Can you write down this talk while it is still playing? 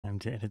Time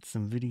to edit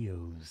some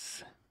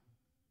videos.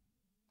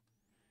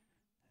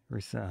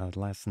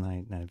 Last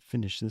night I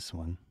finished this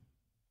one.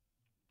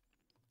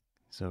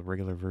 So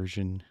regular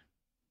version.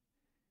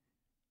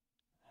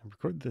 I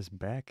recorded this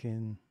back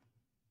in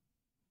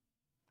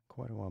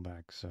quite a while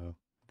back, so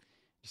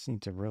just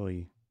need to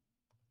really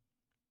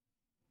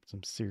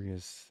some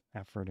serious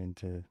effort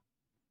into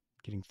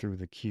getting through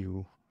the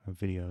queue of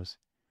videos.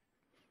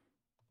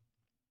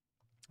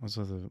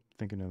 Also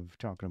thinking of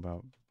talking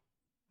about,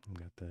 I've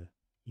got the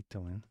Ito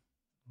in.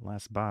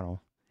 Last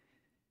bottle.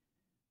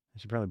 I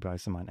should probably buy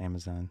some on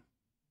Amazon.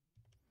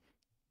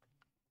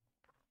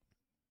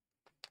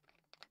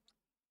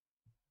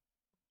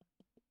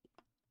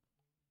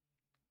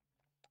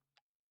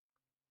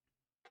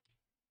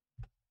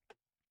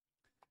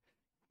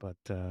 But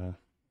I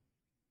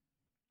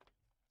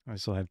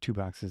still have 2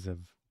 boxes of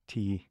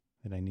tea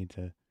that I need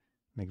to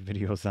make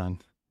videos on.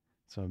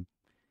 So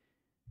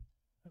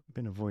I've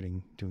been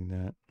avoiding doing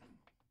that.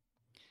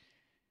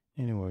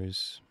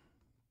 Anyways,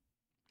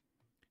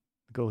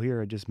 the goal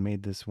here, I just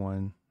made this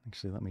one.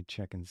 Actually, let me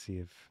check and see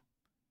if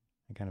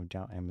I kind of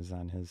doubt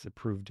Amazon has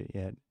approved it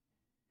yet.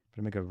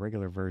 But I make a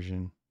regular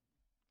version.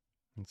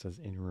 It says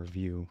in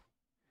review.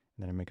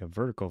 And then I make a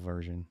vertical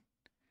version.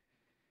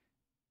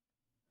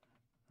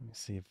 Let me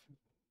see if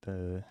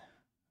the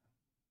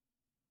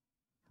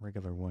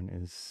regular one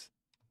is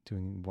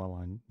doing well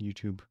on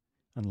YouTube.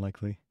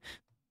 Unlikely.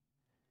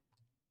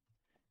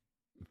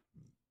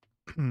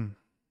 Let's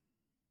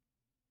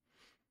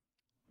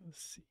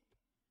see.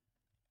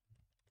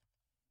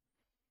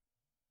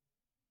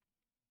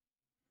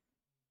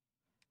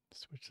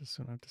 Switch this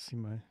one out to see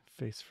my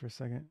face for a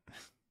second.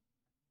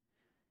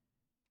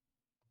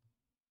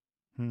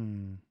 I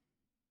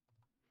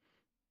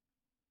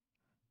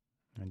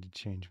had to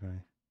change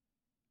my...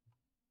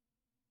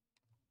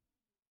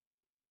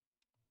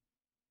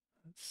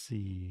 Let's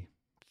see.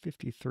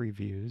 53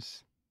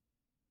 views.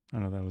 Oh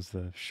no, that was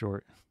the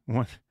short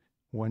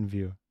one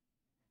view.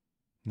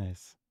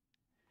 Nice.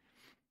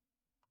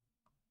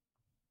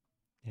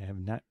 Yeah, I have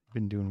not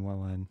been doing well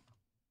on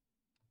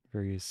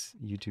various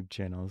YouTube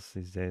channels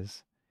these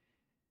days.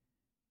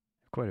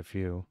 Quite a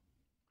few.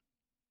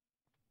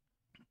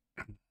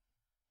 Let's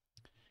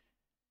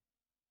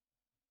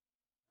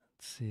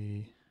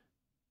see.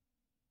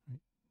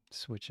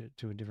 Switch it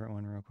to a different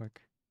one real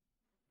quick.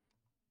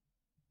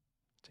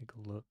 Take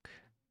a look.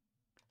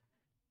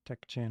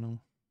 Tech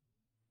channel.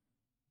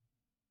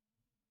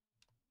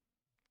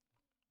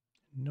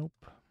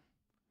 Nope.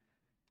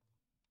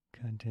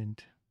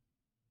 Content.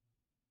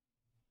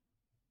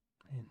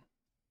 Man.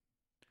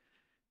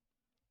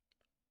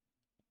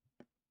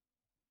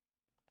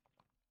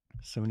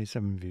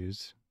 77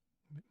 views.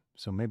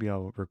 So maybe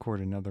I'll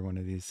record another one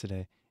of these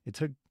today. It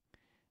took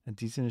a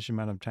decentish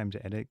amount of time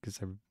to edit because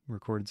I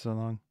recorded so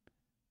long.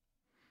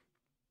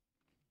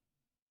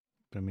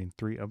 But I mean,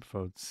 3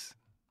 upvotes.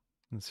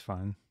 That's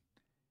fine.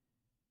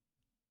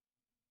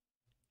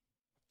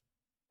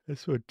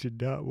 This one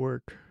did not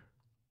work.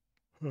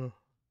 Huh.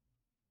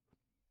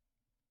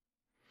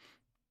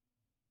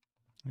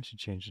 I should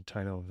change the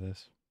title of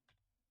this.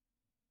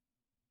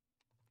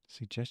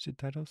 Suggested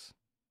titles?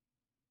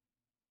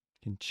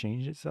 Can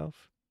change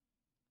itself?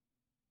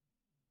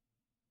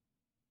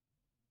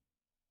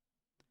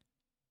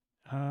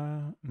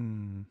 I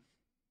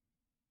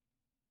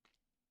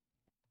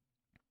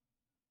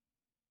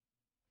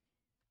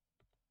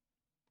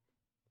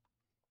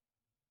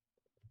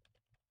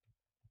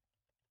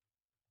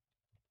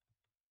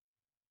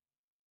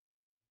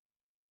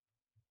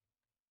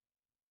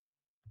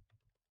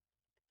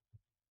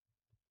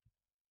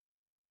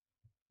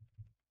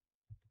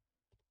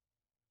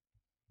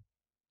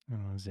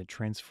don't know, is it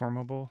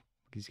transformable?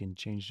 Because you can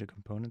change the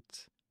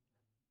components?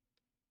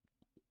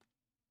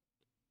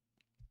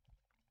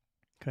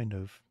 Kind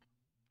of.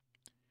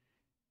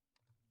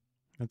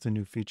 That's a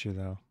new feature,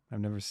 though. I've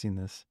never seen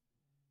this.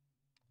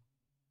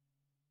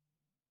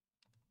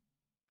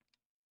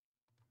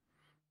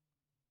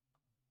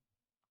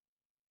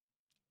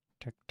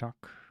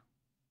 TikTok.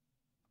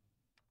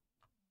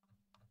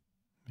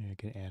 Maybe I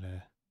could add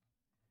a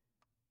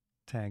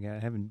tag. I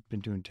haven't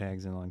been doing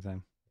tags in a long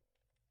time.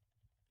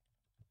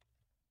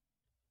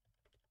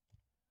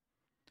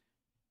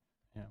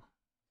 Yeah.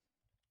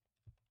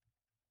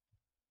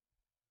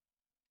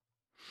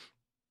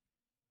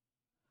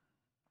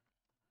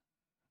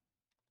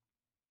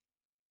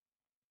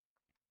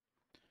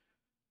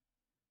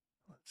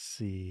 Let's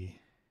see.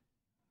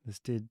 This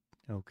did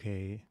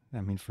okay. I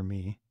mean, for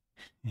me,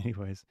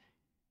 anyways.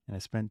 And I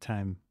spent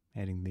time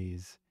adding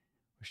these,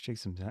 which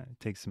takes some time,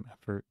 takes some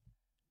effort,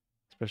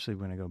 especially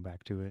when I go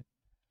back to it.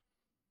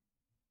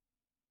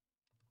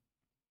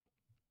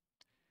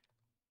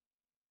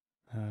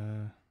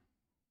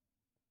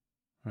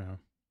 Well,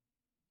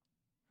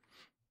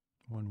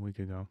 1 week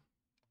ago.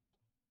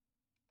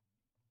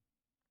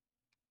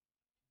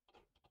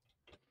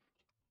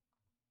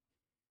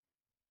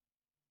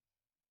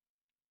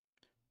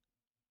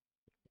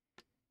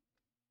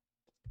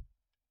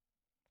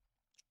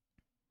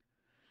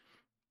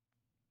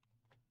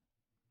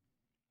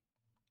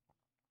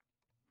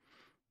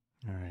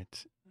 All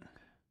right.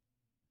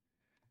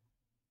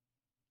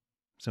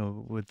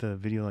 So with a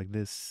video like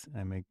this,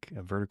 I make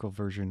a vertical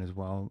version as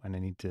well, and I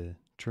need to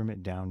trim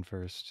it down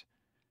first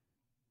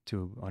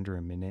to under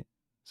a minute.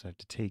 So I have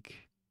to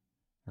take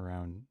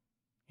around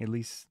at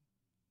least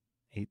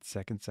 8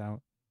 seconds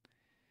out.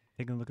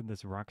 Taking a look at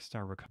this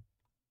Rockstar recovery.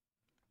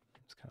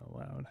 It's kind of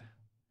loud.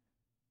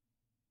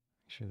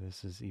 Make sure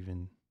this is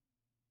even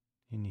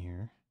in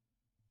here.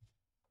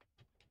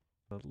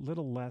 A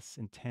little less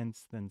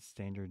intense than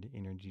standard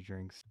energy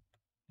drinks.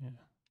 Yeah.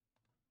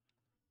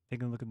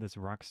 Taking a look at this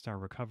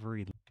Rockstar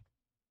Recovery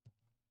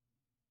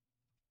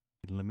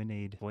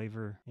lemonade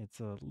flavor. It's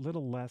a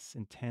little less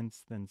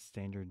intense than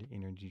standard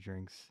energy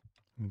drinks.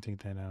 Let me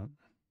take that out.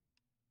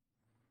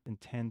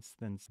 Intense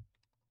than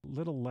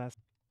little less.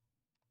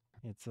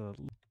 It's a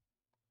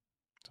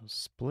so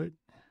split.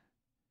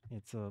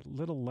 It's a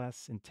little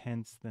less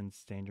intense than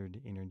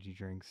standard energy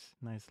drinks.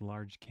 Nice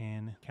large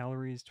can.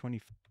 Calories 20.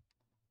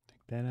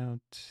 Take that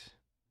out.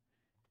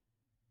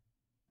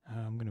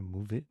 I'm gonna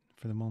move it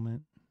for the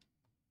moment.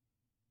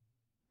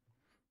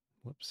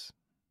 Whoops.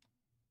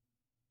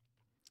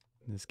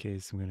 In this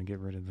case, I'm going to get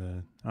rid of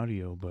the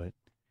audio, but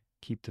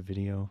keep the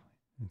video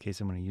in case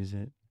I'm going to use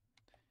it.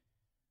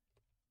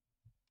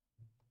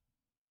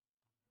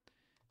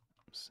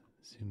 Oops.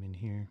 Zoom in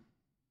here.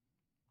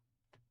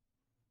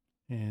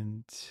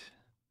 And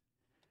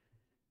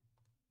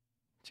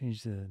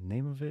change the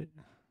name of it.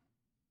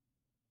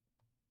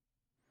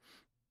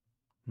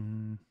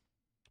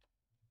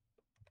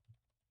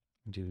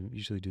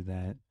 Usually do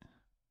that.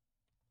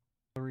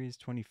 Calories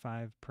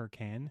 25 per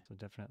can, so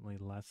definitely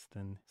less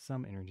than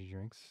some energy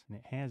drinks. And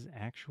it has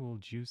actual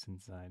juice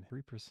inside,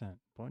 3%.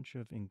 Bunch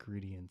of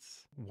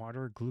ingredients: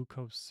 water,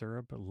 glucose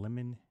syrup,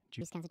 lemon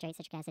juice concentrate,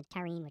 citric acid,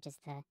 taurine, which is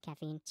the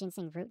caffeine,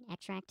 ginseng root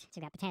extract. So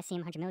we got potassium,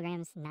 100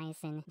 milligrams,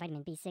 niacin,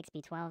 vitamin B6,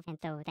 B12,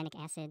 anthocyaninic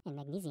acid, and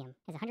magnesium.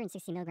 It has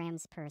 160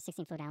 milligrams per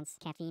 16 fluid ounce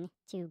caffeine,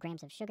 2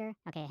 grams of sugar.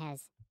 Okay, it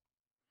has.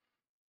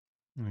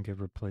 I'm going to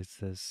replace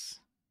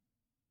this.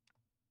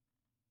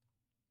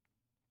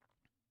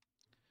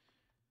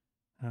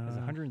 Has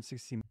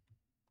 160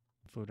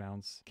 fluid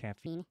ounce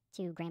caffeine,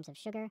 2 grams of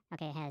sugar.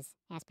 Okay, it has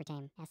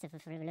aspartame,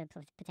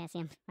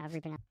 potassium,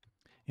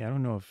 yeah, I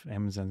don't know if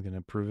Amazon's going to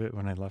approve it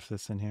when I left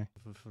this in here.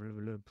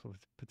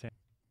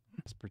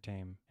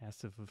 Aspartame,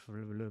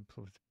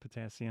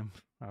 potassium,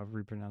 however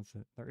you pronounce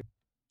it.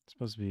 It's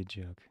supposed to be a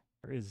joke.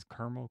 There is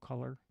caramel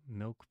color,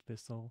 milk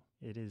thistle.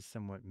 It is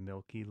somewhat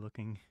milky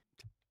looking.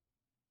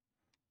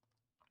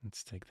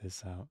 Let's take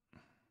this out.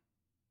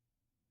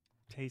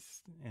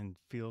 Tastes and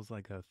feels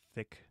like a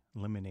thick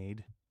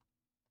lemonade.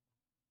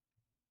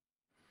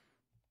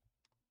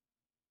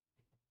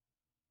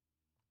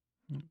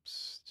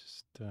 Oops,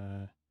 just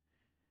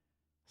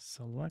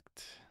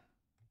select.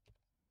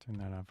 Turn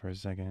that off for a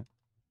second.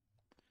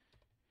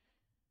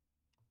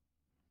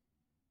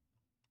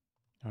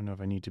 I don't know if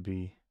I need to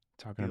be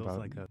talking about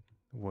like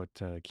what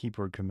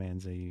keyboard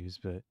commands I use,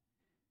 but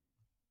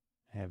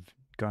I have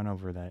gone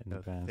over that in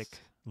the past. Thick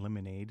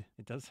lemonade.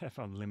 It does have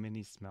a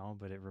lemony smell,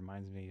 but it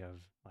reminds me of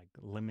like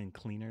lemon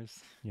cleaners.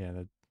 Yeah,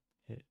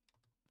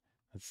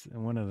 that's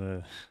one of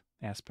the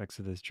aspects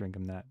of this drink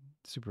I'm not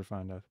super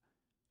fond of.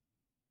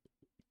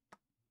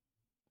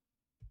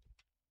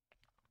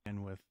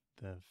 And with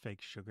the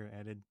fake sugar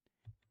added,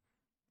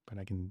 but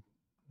I can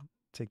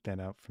take that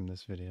out from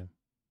this video.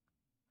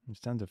 It's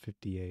down to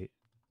 58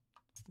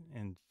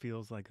 and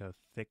feels like a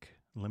thick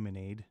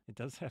lemonade. It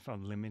does have a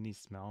lemony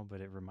smell,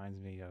 but it reminds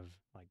me of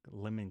like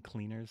lemon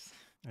cleaners,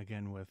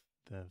 again with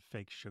the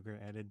fake sugar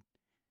added.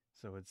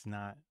 So it's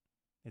not,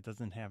 it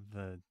doesn't have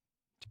the,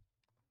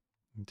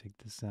 let me take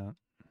this out.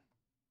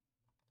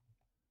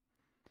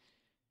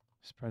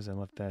 Surprised I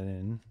left that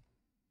in.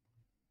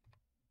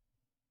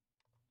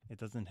 It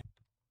doesn't have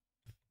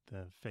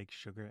the fake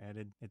sugar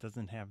added. It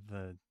doesn't have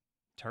the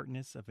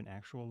tartness of an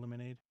actual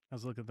lemonade. I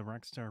was looking at the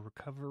Rockstar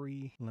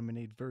Recovery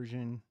lemonade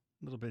version,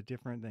 a little bit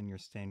different than your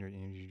standard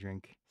energy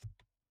drink.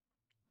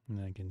 And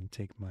I can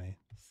take my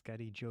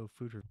Scotty Joe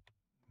Fooder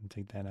and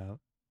take that out.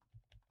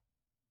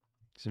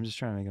 So I'm just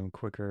trying to make them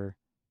quicker,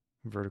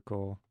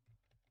 vertical.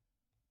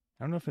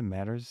 I don't know if it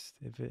matters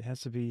if it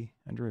has to be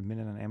under a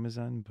minute on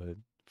Amazon, but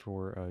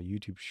for a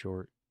YouTube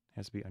short, it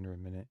has to be under a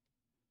minute.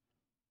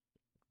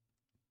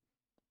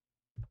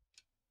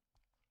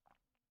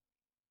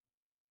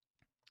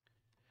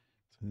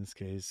 So in this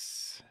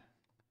case,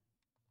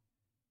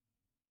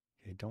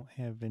 okay, don't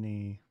have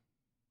any.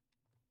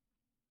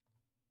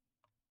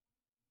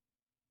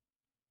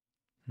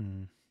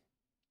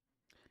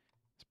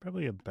 It's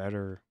probably a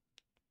better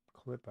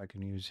clip I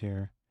can use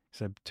here.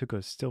 So I took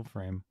a still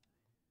frame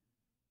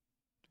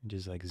and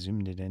just like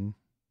zoomed it in.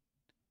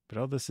 But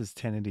all this is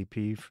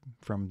 1080p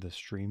from the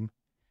stream.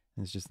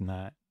 And it's just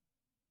not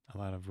a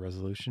lot of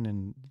resolution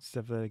and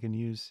stuff that I can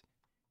use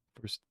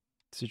for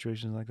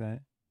situations like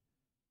that.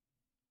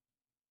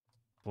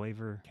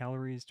 Flavor,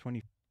 calories,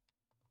 20.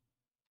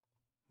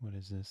 What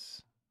is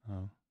this?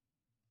 Oh.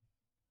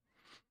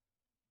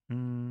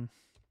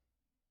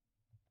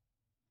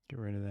 Get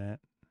rid of that.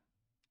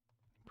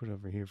 Put it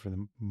over here for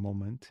the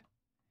moment.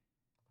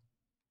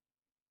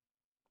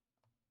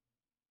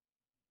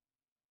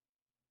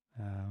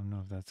 I don't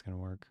know if that's going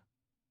to work.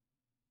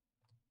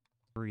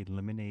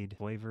 Lemonade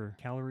flavor,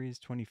 calories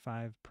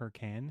 25 per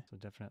can, so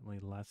definitely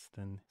less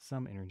than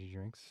some energy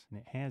drinks.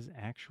 And it has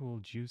actual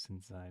juice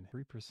inside,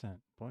 3%.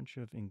 Bunch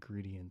of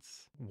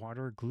ingredients: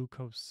 water,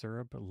 glucose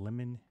syrup,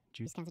 lemon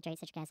juice concentrate,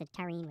 citric acid,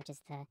 taurine, which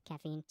is the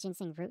caffeine,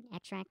 ginseng root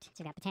extract.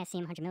 So we got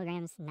potassium, 100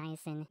 milligrams,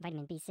 niacin,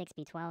 vitamin B6,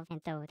 B12,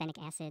 anthocyaninic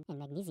acid, and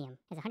magnesium.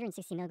 Has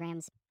 160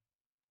 milligrams. I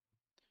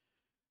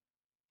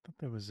thought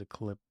there was a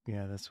clip.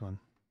 Yeah, this one.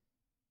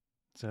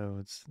 So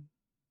it's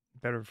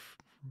better,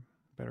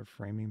 better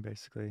framing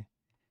basically.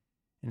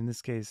 And in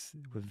this case,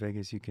 with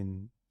Vegas, you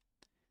can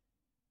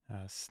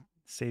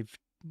save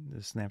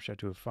the snapshot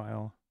to a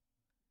file.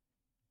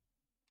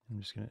 I'm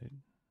just gonna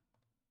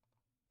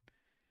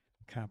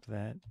copy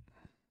that,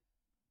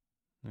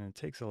 and it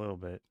takes a little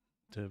bit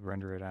to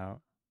render it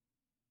out.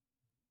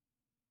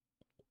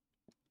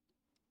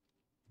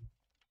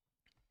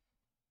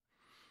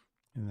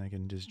 And I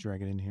can just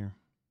drag it in here.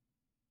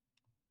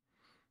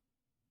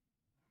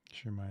 Make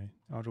sure my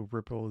auto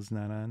ripple is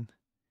not on.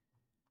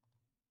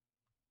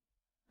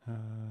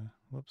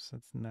 Whoops,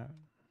 that's not.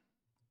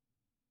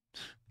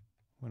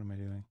 What am I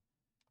doing?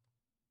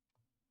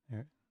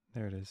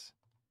 There it is.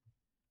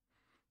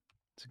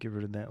 So get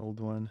rid of that old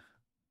one.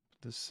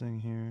 Put this thing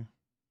here.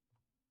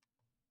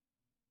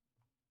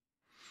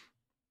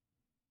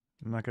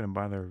 I'm not going to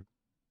bother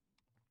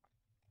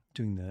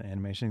doing the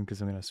animation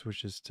because I'm going to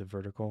switch this to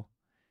vertical.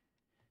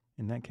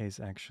 In that case,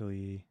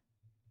 actually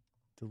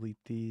delete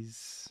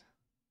these.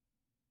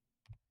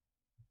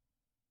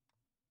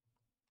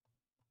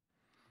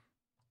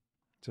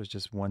 So it's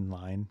just one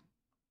line.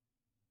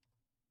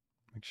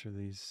 Make sure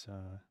these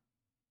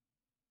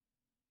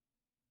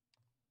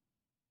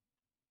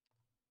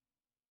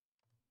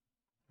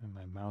and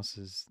my mouse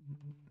is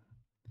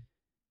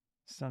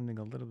sounding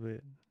a little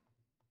bit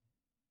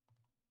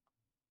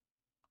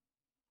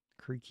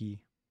creaky.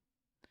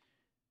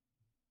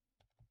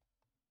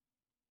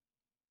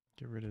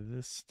 Get rid of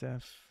this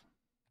stuff.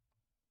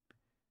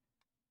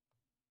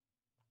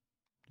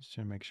 Just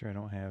trying to make sure I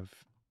don't have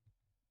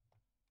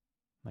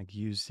like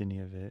used any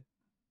of it.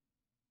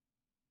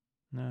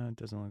 No, it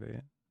doesn't look like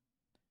it.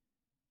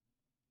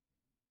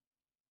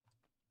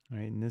 All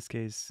right, in this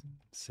case,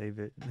 save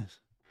it.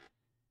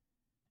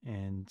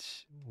 And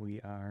we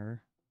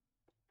are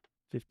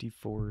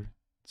 54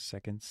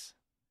 seconds.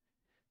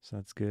 So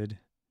that's good.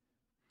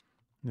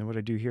 Now what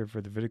I do here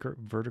for the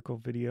vertical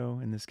video,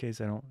 in this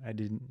case, I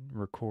didn't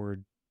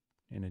record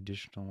an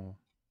additional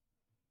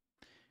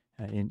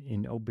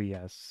in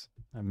OBS.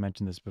 I've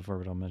mentioned this before,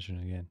 but I'll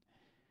mention it again.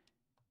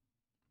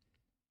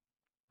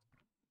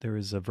 There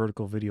is a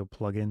vertical video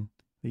plugin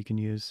that you can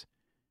use,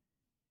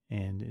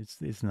 and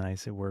it's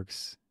nice. It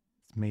works.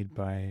 It's made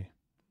by,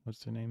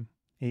 what's their name?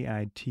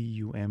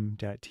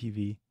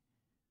 aitum.tv.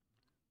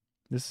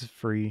 This is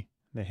free.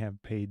 They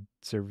have paid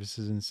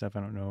services and stuff.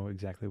 I don't know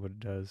exactly what it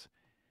does,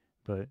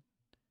 but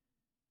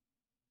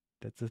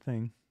that's the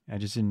thing. I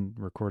just didn't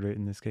record it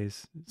in this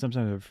case.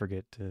 Sometimes I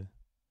forget to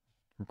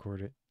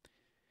record it.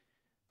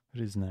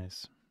 It is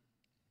nice.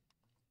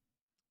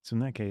 So in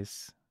that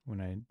case,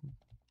 when I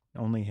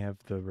only have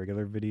the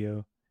regular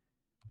video,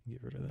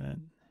 get rid of that.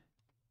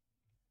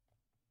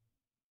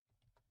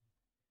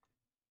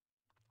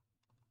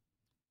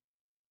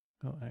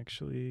 Oh,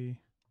 actually,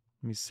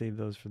 let me save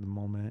those for the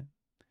moment.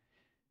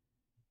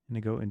 And I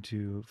go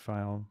into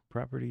File,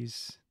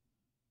 Properties,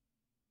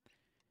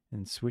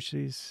 and switch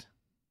these.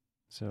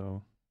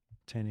 So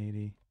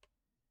 1080,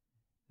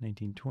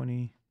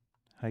 1920,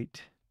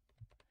 height.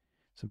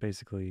 So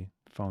basically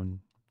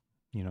phone,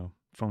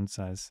 phone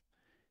size.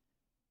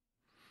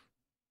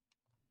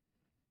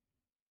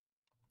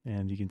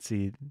 And you can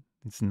see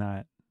it's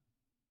not,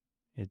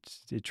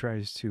 it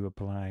tries to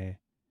apply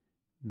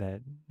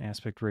that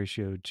aspect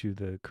ratio to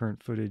the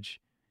current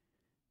footage,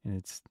 and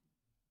it's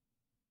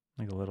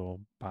like a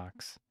little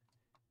box.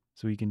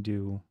 So we can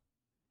do,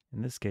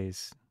 in this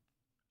case,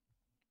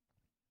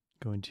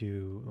 go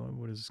into,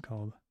 what is this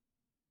called?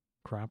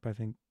 Crop, I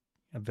think.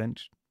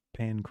 Event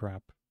pan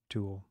crop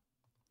tool.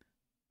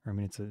 Or I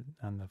mean, it's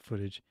on the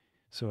footage.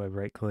 So I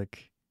right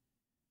click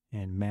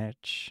and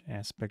match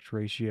aspect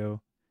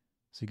ratio.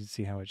 So you can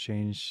see how it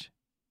changed.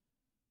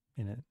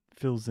 And it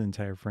fills the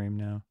entire frame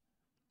now.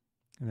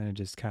 And then I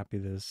just copy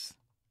this.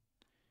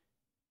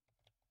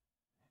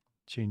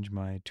 Change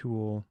my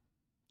tool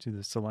to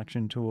the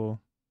selection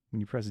tool. When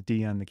you press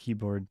D on the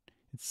keyboard,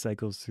 it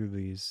cycles through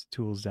these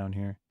tools down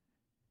here.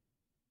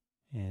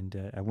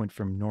 And I went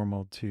from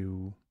normal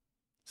to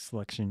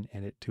selection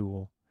edit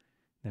tool,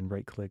 then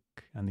right click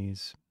on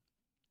these,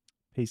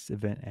 paste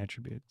event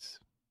attributes.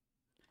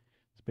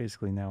 So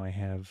basically now I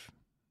have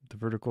the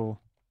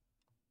vertical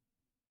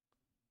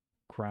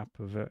crop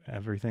of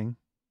everything,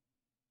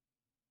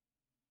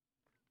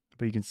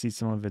 but you can see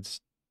some of it's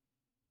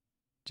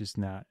just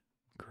not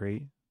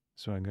great.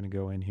 So I'm going to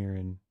go in here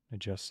and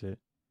adjust it.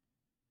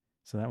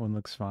 So that one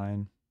looks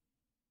fine.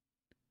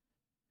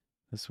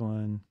 This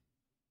one,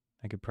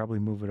 I could probably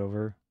move it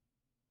over.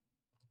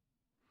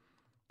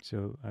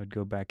 So I would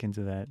go back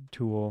into that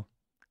tool,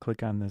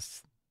 click on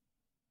this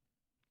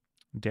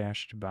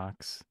dashed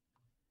box,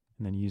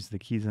 and then use the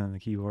keys on the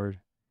keyboard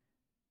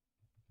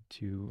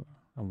to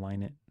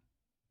align it.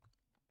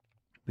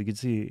 We can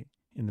see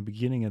in the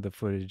beginning of the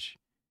footage,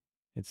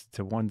 it's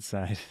to one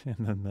side, and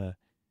then the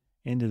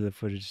end of the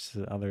footage is to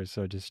the other,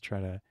 so just try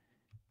to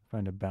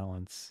find a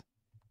balance.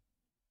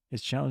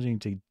 It's challenging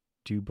to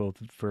do both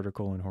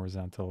vertical and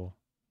horizontal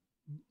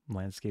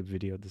landscape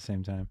video at the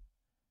same time,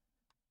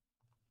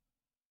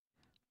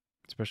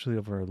 especially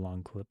over a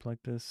long clip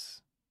like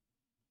this.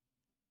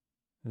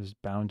 There's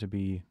bound to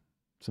be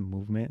some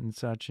movement and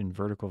such, and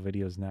vertical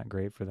video is not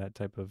great for that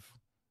type of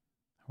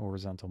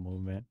horizontal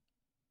movement.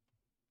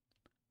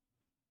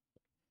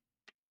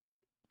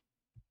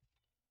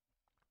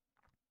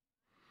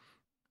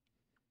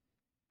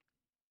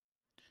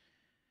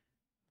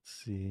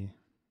 Let's see.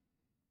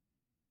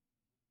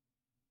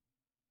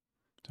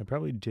 So I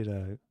probably did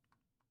a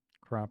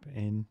crop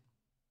in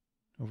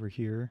over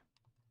here.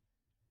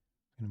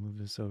 I'm going to move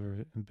this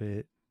over a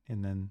bit,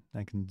 and then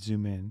I can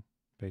zoom in,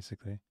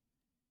 basically.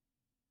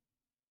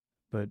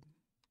 But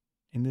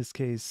in this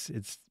case,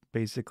 it's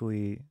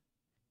basically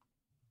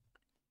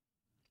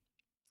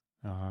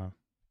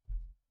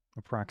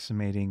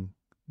approximating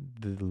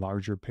the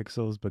larger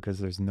pixels because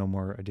there's no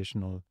more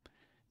additional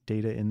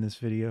data in this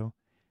video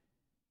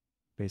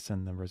based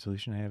on the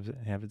resolution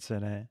I have it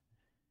set at.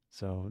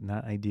 So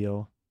not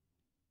ideal,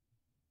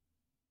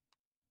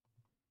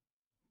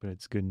 but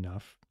it's good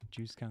enough.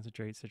 Juice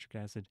concentrate, citric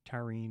acid,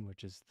 taurine,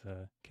 which is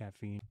the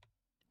caffeine.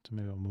 So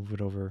maybe I'll move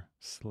it over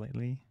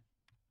slightly.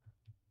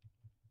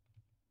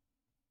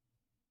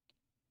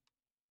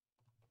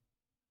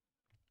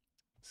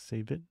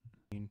 Save it.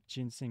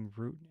 Ginseng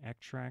root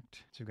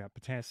extract. So we've got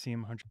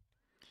potassium. 100.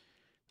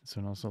 This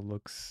one also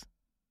looks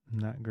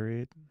not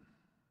great.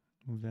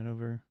 Move that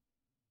over.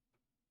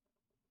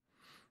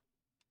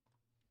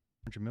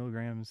 100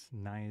 milligrams,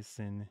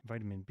 niacin,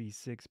 vitamin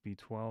B6,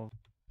 B12.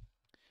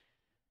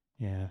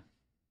 Yeah.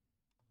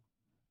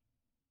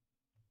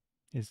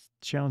 It's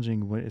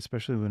challenging,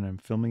 especially when I'm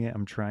filming it.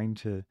 I'm trying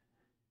to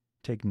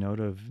take note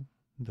of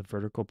the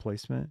vertical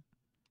placement,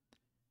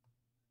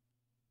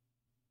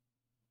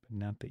 but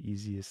not the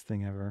easiest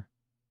thing ever.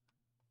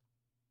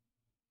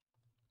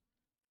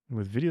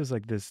 With videos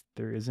like this,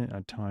 there isn't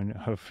a ton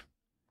of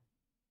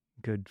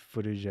good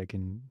footage I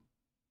can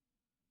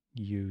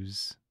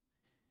use.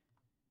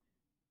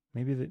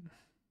 Maybe that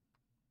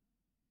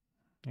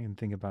I can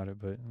think about it,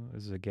 but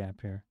there's a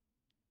gap here.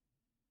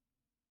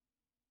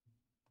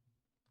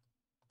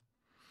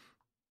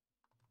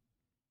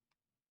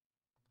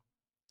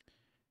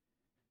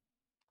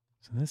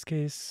 So in this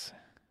case,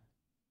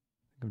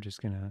 I'm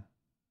just gonna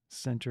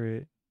center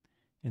it,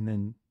 and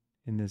then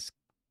in this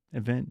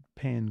event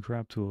pan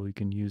crop tool, you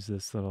can use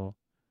this little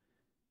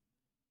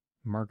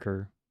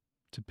marker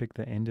to pick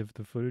the end of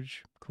the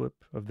footage clip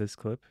of this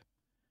clip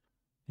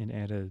and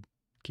add a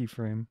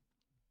keyframe.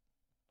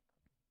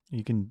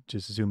 You can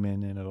just zoom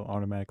in and it'll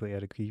automatically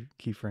add a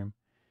keyframe.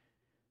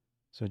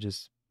 So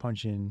just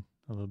punch in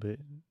a little bit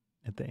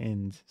at the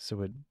end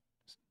so it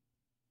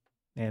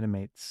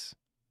animates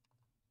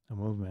a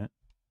movement.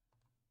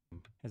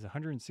 Has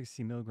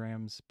 160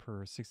 milligrams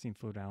per 16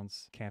 fluid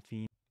ounce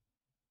caffeine.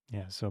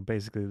 Yeah, so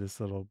basically this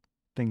little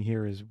thing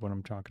here is what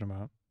I'm talking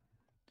about.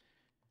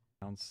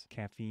 Ounce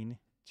caffeine,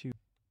 too.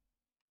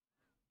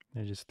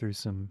 I just threw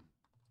some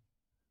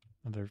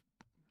other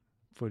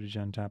footage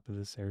on top of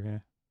this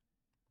area.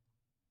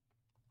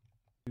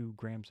 2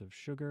 grams of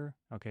sugar.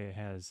 Okay, it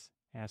has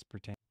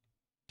aspartame,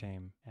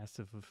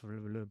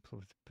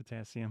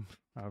 potassium,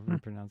 however you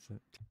pronounce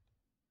it.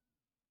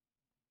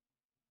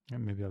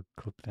 Maybe I'll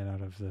clip that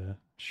out of the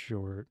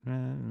short.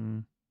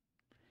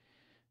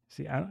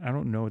 See, I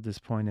don't know at this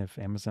point if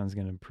Amazon's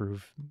going to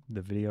improve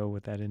the video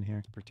with that in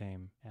here.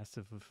 Aspartame,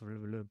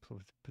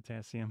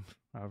 potassium,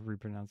 however you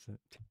pronounce it.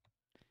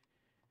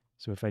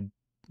 So if I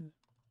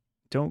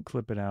don't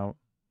clip it out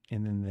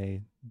and then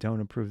they don't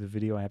approve the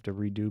video, I have to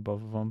redo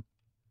both of them.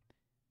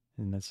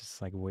 And that's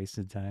just like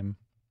wasted time.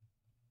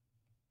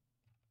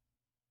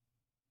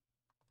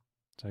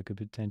 So I could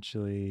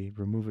potentially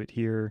remove it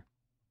here.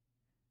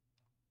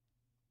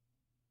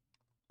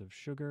 Of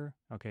sugar.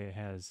 Okay, it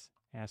has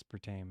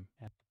aspartame.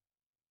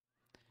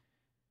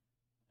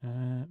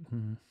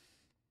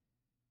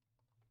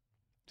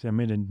 So I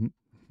made a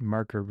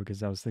marker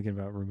because I was thinking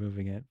about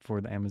removing it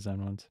for the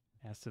Amazon ones.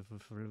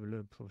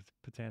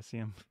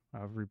 Potassium,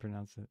 however you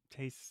pronounce it.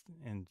 Tastes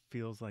and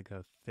feels like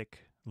a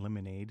thick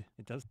lemonade.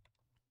 It does.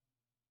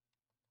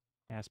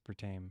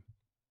 Aspartame.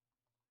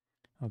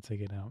 I'll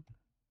take it out.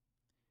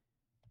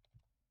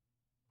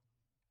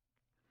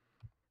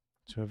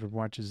 So whoever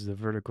watches the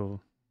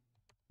vertical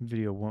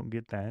video won't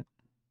get that.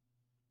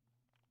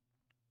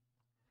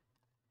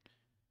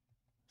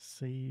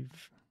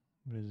 Save.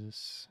 What is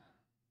this?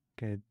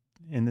 Okay,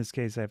 in this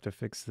case I have to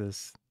fix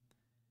this.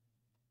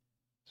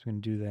 So I'm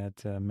going to do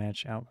that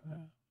match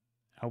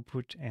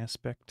output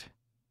aspect.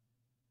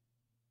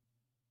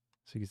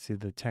 So you can see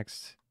the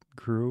text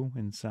grew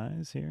in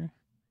size here.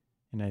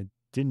 And I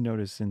did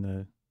notice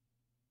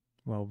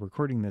while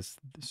recording this,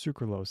 the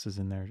sucralose is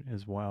in there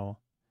as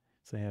well.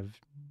 So I have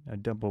a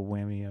double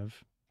whammy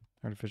of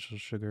artificial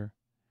sugar.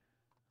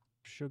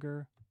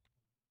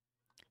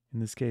 In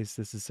this case,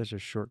 this is such a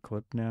short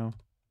clip now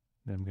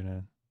that I'm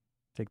gonna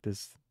take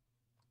this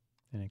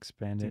and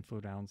expand it.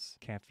 4 ounce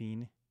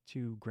caffeine,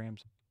 2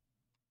 grams.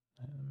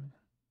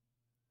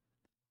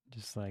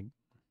 Just like,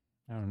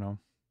 I don't know.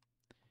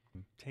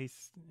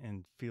 Tastes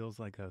and feels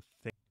like a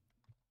thick.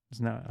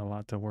 There's not a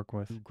lot to work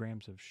with. 2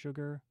 grams of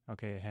sugar.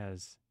 Okay, it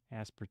has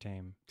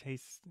aspartame.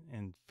 Tastes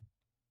and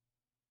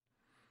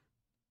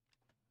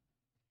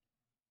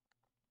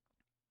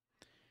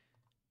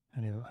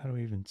how do I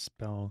even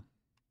spell?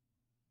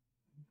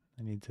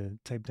 I need to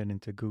type that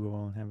into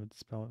Google and have it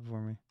spell it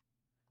for me.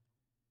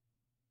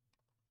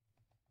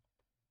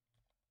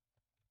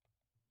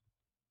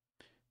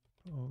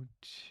 Oh,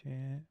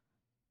 chat.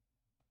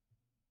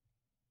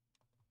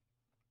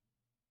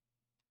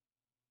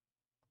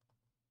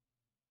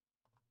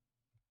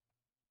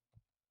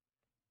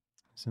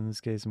 So in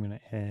this case, I'm going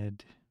to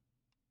add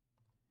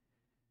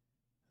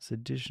this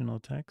additional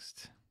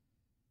text.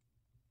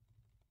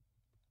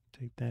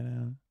 Take that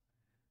out.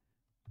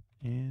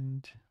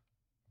 And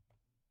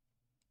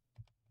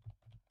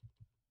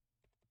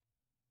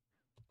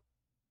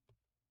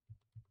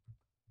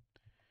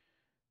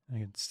I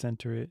can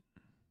center it.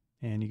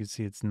 And you can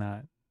see it's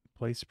not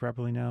placed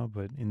properly now.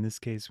 But in this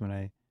case, when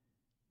I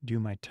do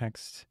my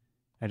text,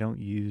 I don't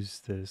use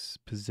this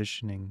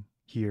positioning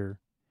here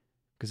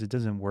because it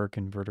doesn't work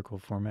in vertical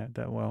format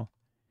that well.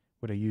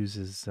 What I use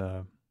is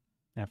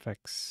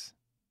FX,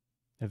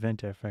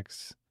 event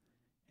FX,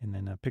 and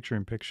then picture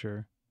in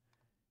picture.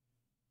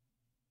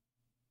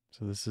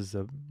 So this is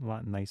a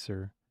lot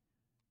nicer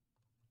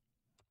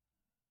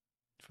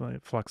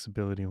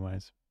flexibility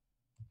wise.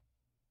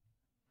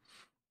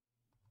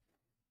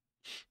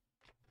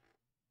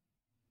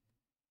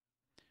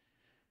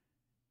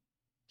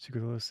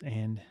 Sucralose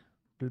and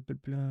blah blah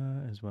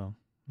blah as well.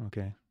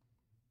 Okay,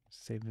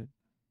 save it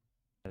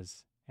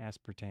as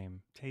aspartame.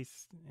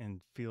 Tastes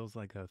and feels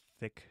like a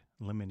thick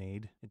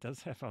lemonade. It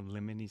does have a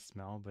lemony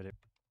smell, but it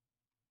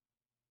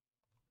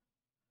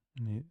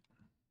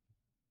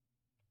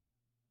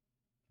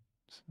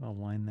I'll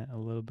line that a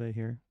little bit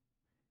here.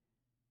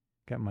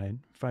 Got my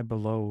Five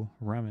Below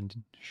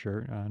ramen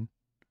shirt on.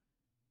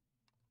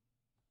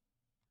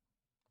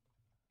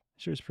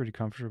 Sure, it's pretty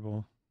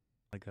comfortable.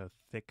 Like a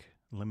thick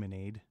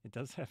lemonade. It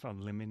does have a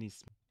lemony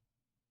smell.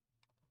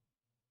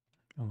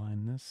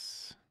 Align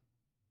this.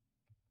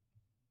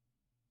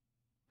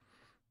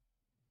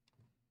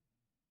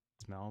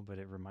 Smell, but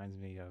it reminds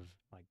me of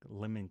like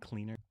lemon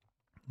cleaner.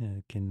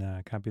 I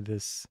can copy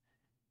this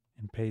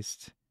and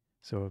paste.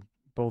 So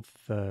both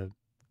the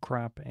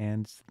crop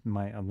and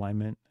my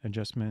alignment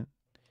adjustment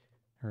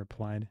are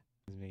applied.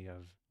 Reminds me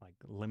of like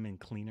lemon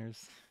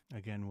cleaners.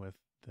 Again with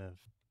the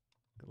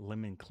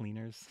lemon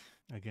cleaners.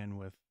 Again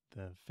with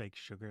the fake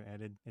sugar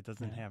added. It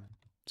doesn't have.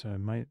 So I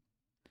might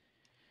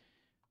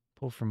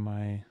pull from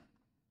my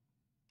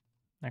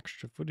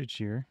extra footage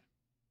here.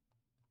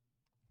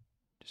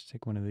 Just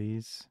take one of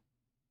these.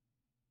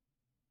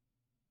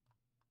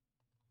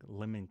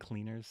 Lemon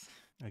cleaners.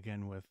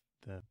 Again with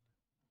the.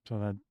 So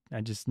that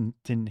I just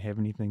didn't have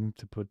anything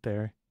to put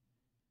there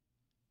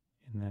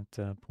in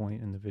that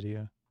point in the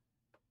video.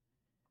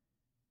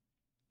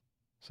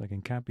 So I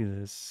can copy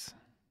this,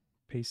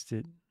 paste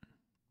it,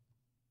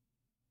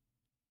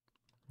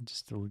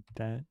 just delete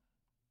that.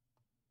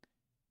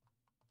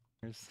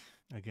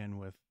 Again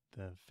with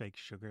the fake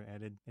sugar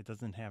added. It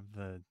doesn't have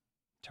the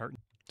tart.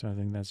 So I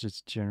think that's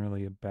just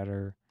generally a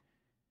better.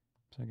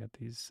 So I got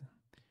these.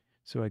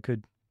 So I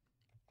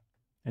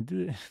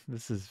did,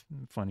 this is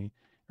funny.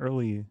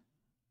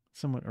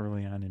 Somewhat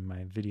early on in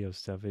my video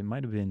stuff, it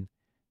might have been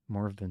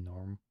more of the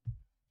norm.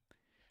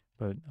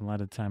 But a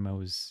lot of time I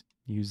was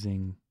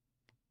using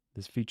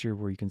this feature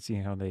where you can see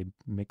how they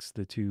mix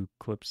the two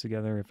clips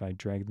together if I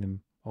drag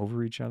them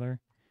over each other.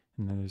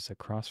 And then there's a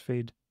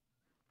crossfade.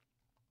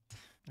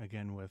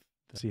 Again with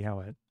see how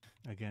it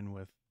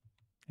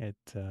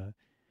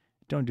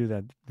don't do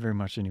that very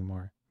much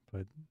anymore,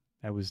 but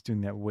I was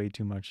doing that way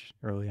too much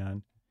early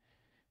on.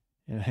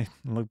 And I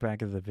look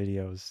back at the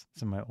videos,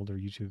 some of my older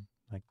YouTube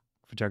like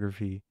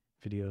photography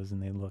videos,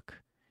 and they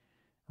look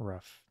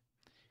rough.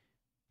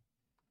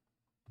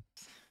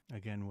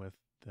 Again with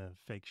the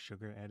fake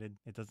sugar added.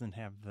 It doesn't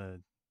have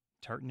the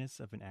tartness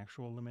of an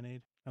actual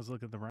lemonade. I was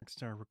looking at the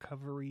Rockstar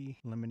Recovery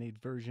lemonade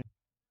version.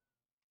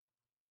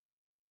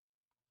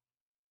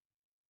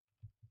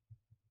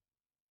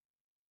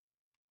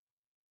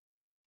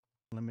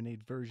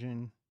 Lemonade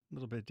version, a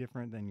little bit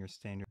different than your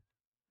standard.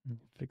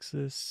 Fix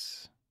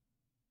this.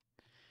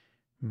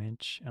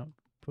 Match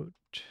output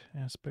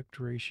aspect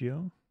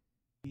ratio.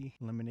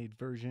 Lemonade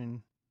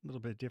version, a little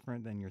bit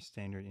different than your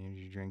standard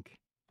energy drink.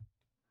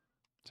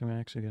 So I'm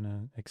actually going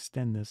to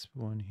extend this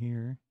one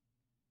here.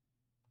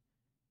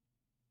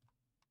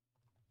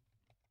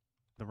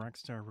 The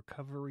Rockstar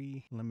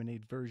Recovery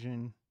lemonade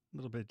version, a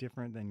little bit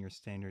different than your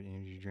standard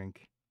energy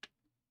drink.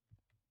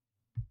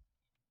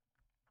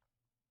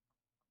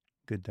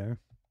 Good there.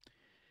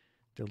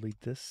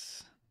 Delete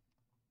this.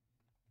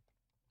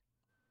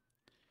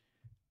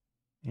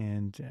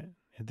 And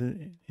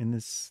in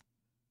this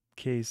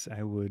case,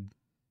 I would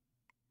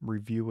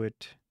review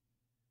it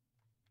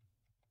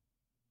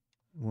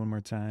one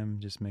more time,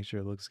 just make sure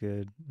it looks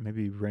good.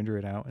 Maybe render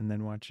it out and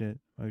then watch it,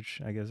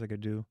 which I guess I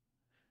could do.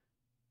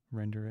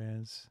 Render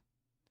as.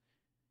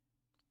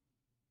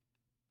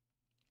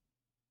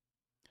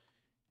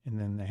 And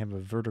then I have a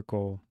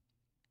vertical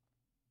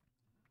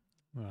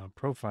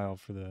profile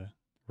for the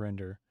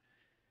render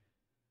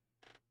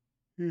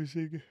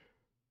using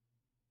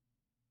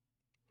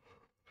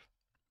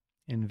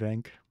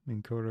Invenc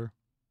encoder.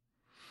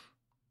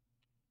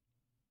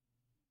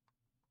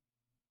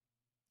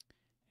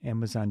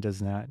 Amazon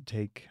does not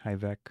take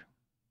HiVec,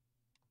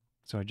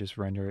 so I just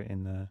render it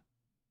in the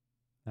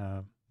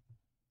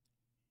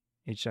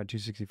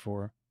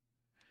H.264.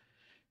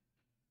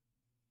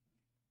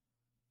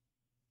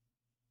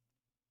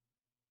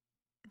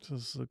 So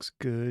this looks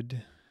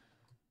good.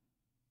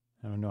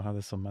 I don't know how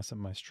this will mess up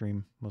my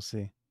stream. We'll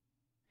see.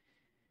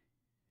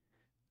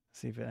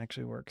 See if it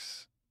actually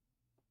works.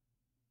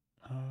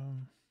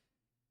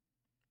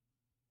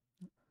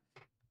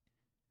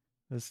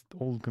 This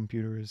old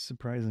computer is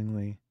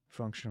surprisingly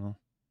functional.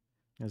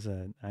 It's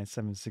a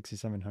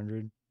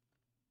i7-6700,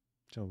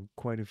 so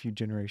quite a few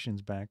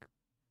generations back.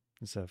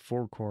 It's a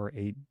 4-core,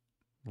 8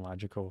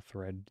 logical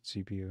thread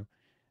CPU.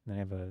 And I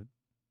have a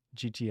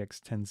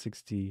GTX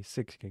 1060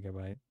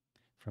 6GB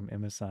from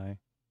MSI,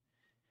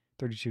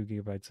 32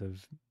 gigabytes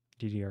of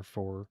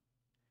DDR4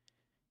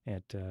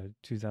 at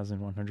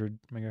 2100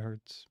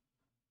 megahertz.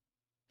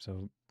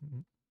 So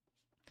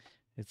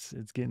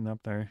it's getting up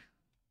there.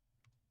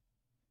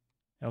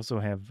 I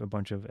also have a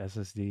bunch of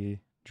SSD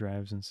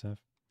drives and stuff.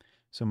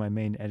 So my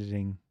main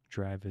editing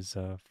drive is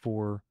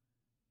 4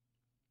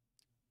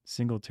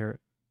 single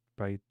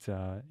terabyte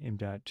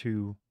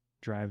M.2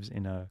 drives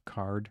in a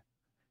card,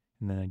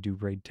 and then I do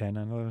RAID 10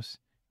 on those.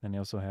 Then I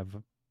also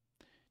have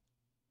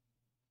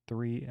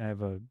I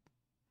have a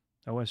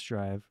OS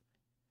drive,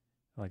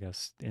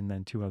 and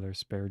then 2 other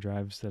spare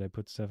drives that I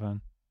put stuff on,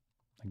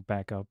 like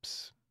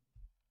backups.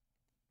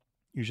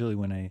 Usually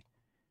when I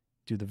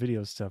do the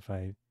video stuff,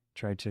 I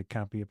try to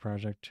copy a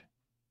project.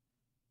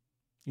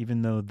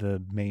 Even though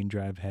the main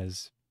drive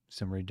has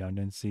some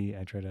redundancy,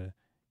 I try to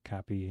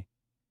copy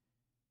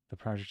the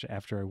project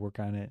after I work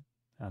on it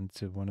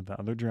onto one of the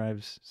other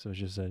drives, so it's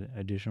just an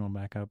additional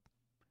backup.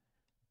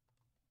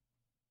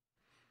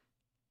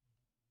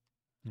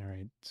 All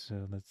right,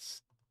 so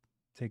let's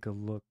take a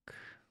look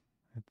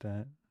at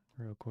that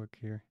real quick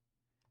here.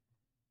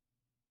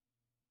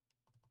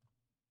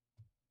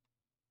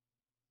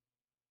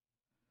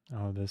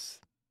 Oh, this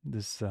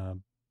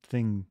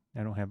thing,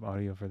 I don't have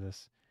audio for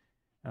this.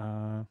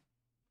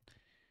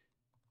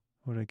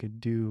 What I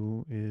could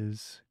do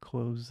is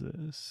close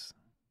this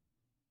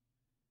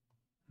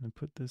and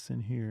put this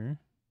in here.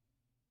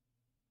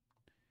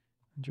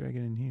 Drag it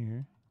in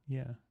here.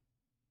 Yeah.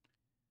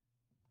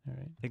 All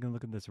right, taking a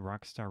look at this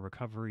Rockstar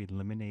Recovery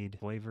Lemonade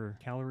flavor.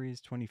 Calories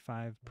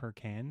 25 per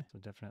can, so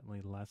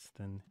definitely less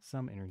than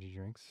some energy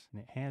drinks.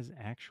 And it has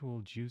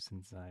actual juice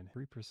inside,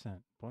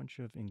 3%. Bunch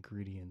of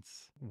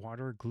ingredients: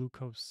 water,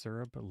 glucose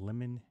syrup,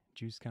 lemon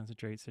juice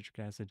concentrate, citric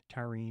acid,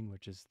 taurine,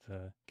 which is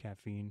the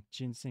caffeine,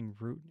 ginseng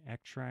root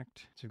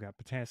extract. So we've got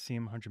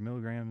potassium, 100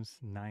 milligrams,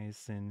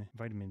 niacin,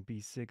 vitamin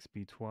B6,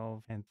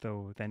 B12,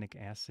 anthocyaninic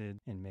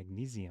acid, and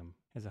magnesium.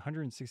 It has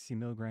 160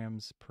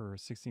 milligrams per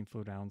 16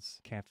 fluid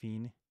ounce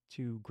caffeine,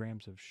 2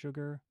 grams of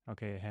sugar.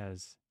 Okay, it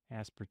has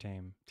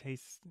aspartame.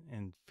 Tastes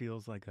and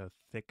feels like a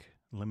thick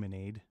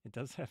lemonade. It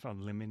does have a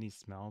lemony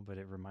smell, but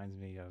it reminds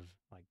me of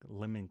like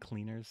lemon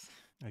cleaners,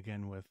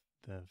 again with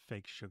the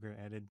fake sugar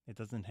added. It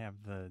doesn't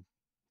have the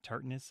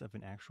tartness of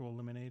an actual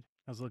lemonade.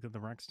 I was looking at the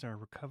Rockstar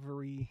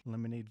Recovery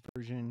lemonade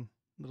version,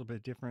 a little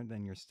bit different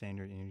than your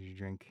standard energy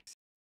drink.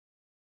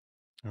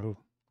 Oh,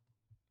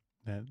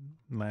 that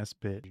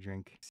last bit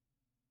drink.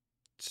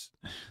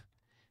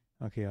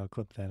 Okay, I'll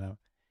clip that out.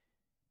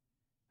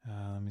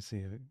 Let me see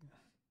if it,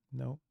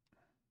 nope.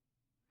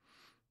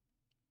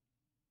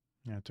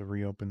 I have to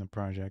reopen the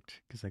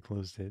project because I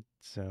closed it.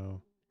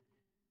 So,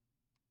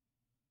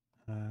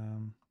 I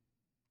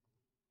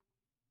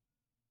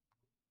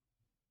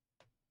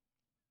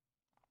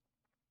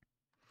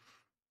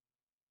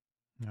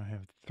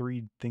have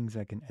 3 things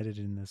I can edit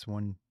in this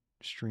one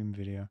stream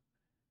video.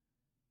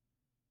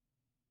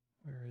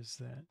 Where is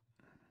that?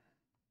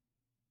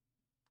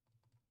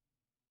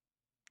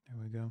 There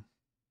we go.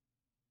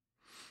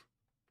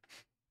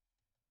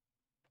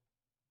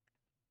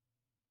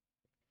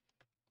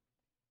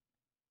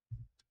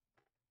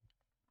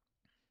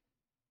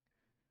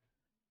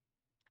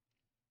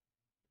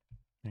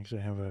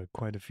 Actually, I have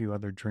quite a few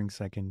other drinks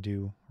I can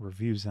do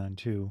reviews on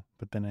too,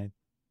 but then I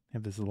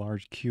have this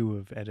large queue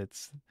of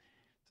edits.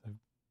 So I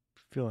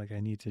feel like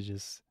I need to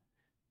just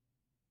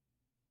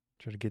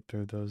try to get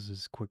through those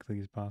as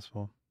quickly as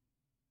possible.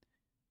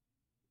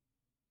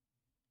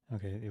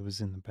 Okay, it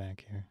was in the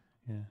back here.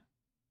 Yeah.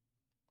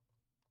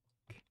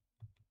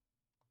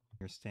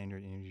 Your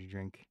standard energy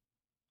drink.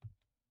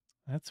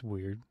 That's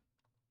weird.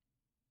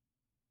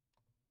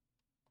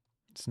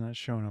 It's not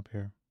showing up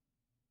here.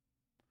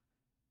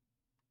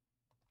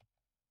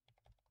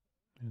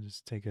 I'll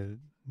just take a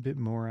bit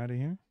more out of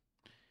here.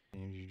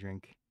 Energy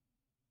drink.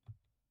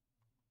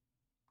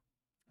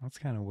 That's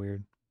kind of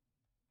weird.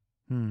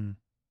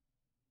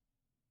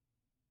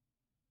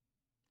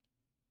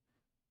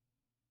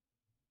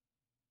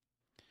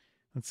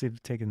 Let's see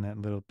if taking that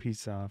little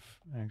piece off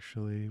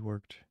actually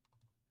worked.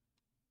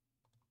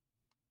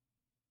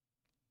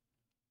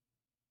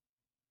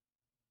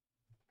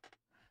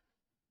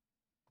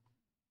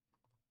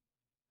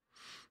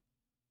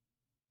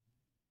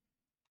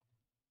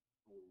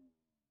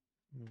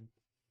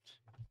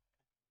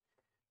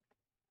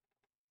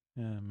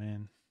 Oh,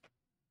 man.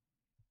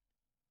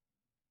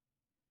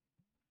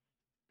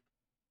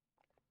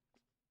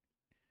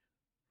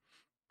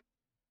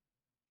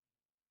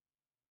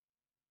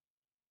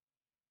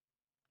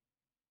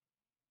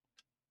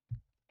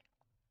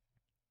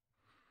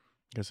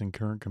 Guessing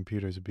current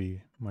computers would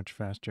be much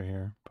faster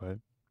here, but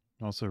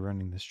also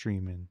running the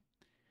stream and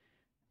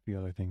a few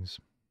other things.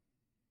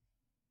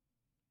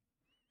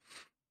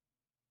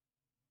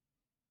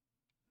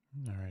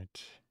 All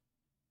right.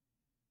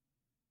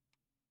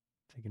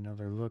 Take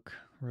another look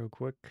real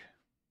quick.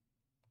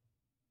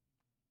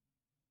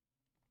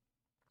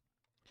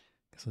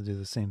 Guess I'll do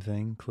the same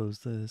thing. Close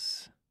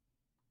this.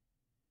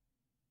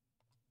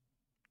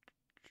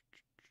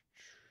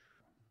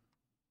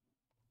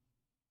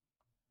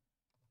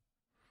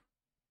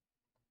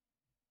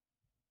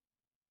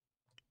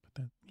 Put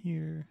that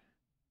here.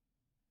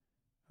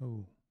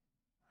 Oh,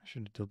 I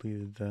should have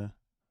deleted the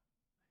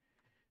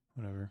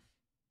whatever.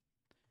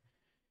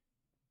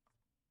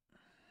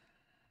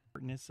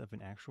 Importance of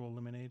an actual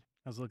lemonade.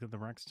 I was looking at the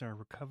Rockstar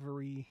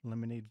Recovery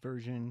lemonade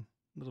version.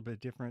 A little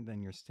bit different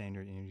than your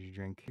standard energy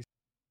drink.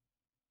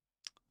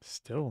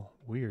 Still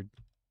weird.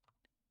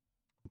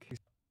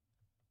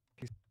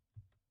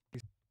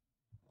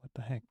 What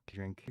the heck?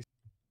 Drink.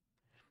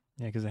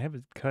 Yeah, because I have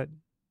it cut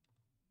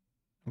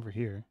over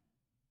here.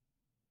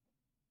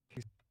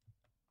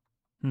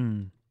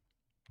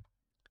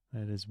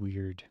 That is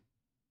weird.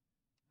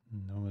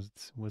 No,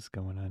 what's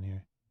going on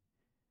here?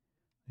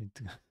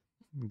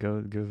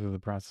 Go through the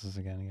process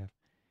again. Yeah.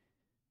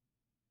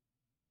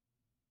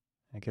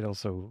 I could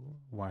also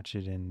watch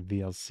it in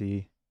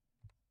VLC,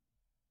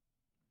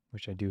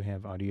 which I do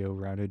have audio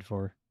routed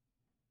for.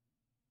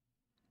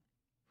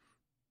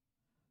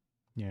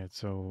 Yeah,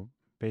 so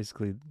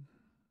basically,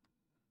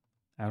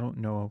 I don't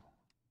know.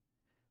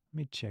 Let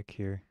me check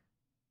here.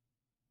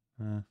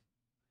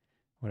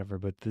 Whatever,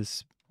 but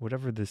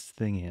whatever this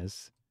thing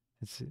is,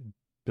 it's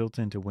built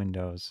into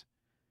Windows.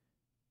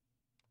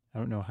 I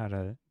don't know how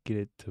to get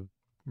it to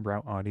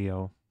route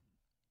audio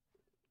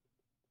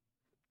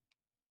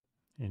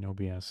in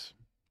OBS.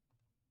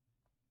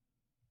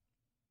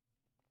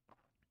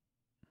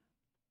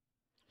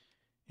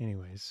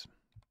 Anyways,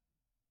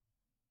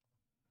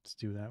 let's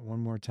do that one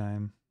more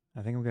time.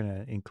 I think I'm going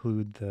to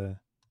include the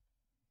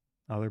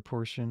other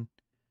portion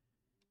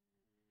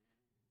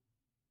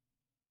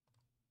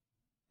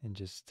and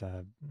just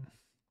I've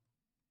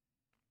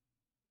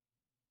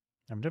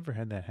never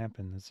had that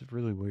happen. It's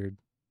really weird.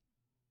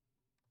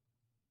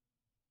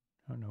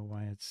 I don't know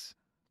why it's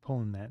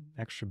pulling that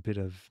extra bit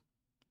of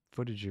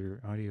footage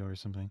or audio or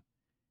something.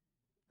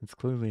 It's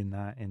clearly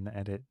not in the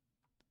edit.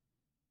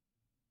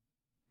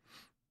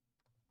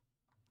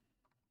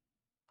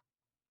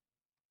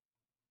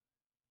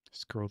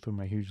 Scroll through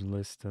my huge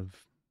list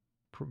of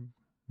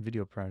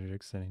video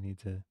projects that I need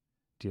to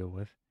deal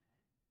with.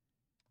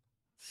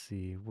 Let's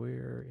see,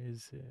 where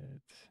is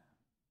it?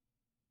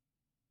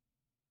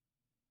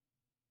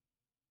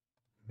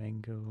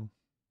 Mango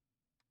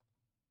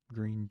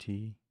green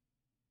tea.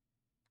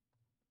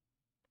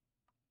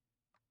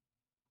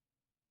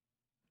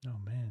 Oh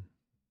man.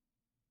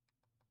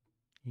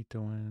 Eat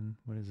the one.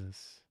 What is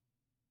this?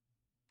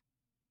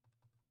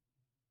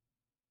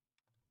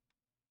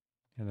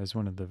 Yeah, there's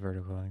one of the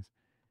vertical lines.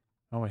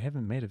 Oh, I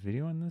haven't made a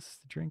video on this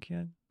drink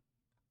yet.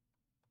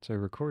 So I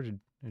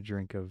recorded a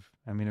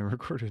I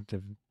recorded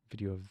a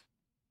video of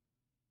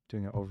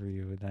doing an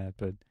overview of that,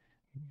 but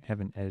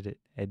haven't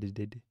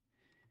edited.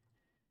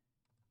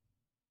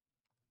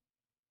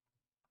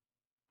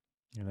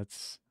 Yeah,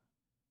 that's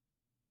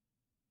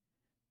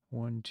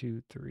 1,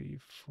 2, 3,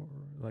 4,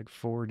 like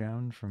 4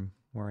 down from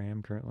where I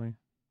am currently.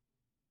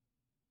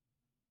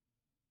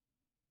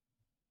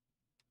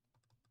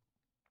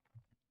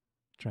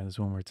 Try this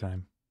one more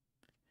time.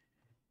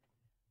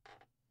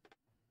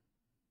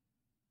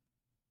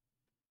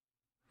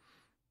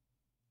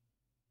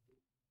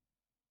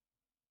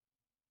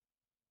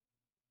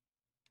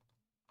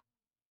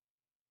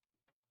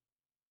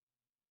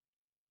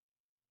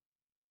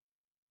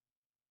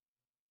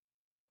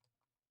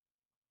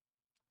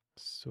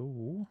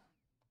 So,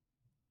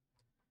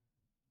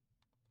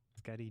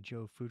 Scotty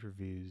Joe food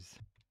reviews.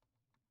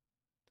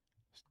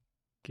 Just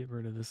get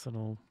rid of this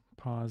little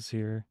pause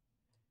here.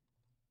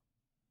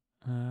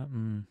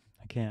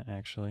 I can't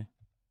actually.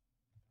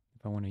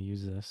 If I want to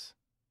use this.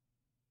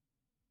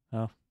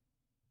 Oh.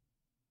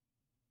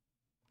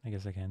 I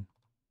guess I can.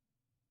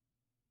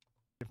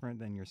 Different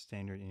than your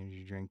standard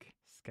energy drink.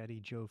 Scotty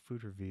Joe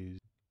food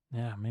reviews.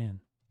 Yeah, man.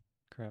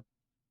 Crap.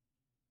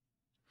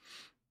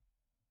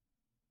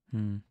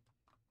 It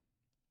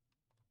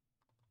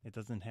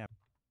doesn't have.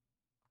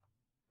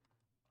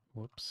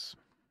 Whoops.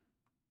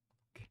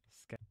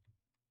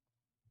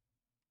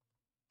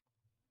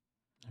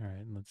 All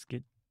right, let's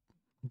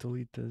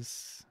delete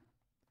this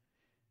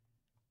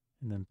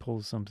and then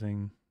pull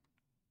something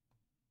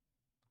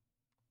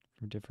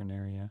from a different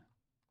area.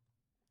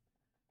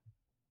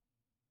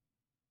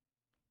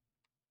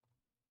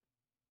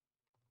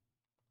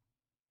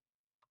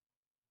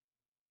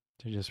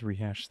 To just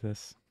rehash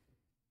this.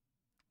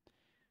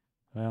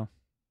 Well,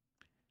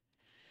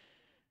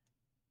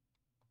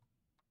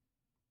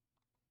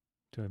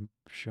 do I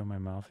show my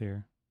mouth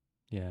here?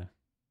 Yeah,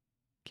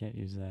 can't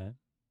use that.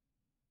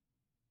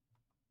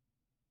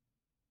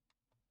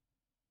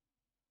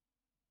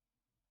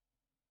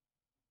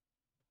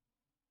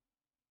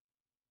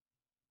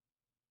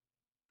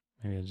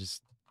 Maybe I'll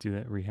just do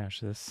that,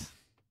 rehash this.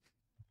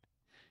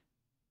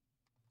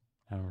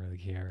 I don't really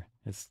care.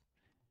 It's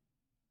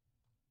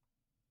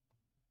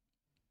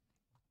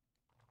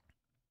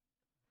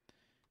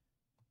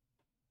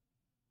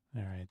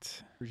all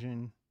right.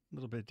 Version a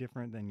little bit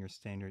different than your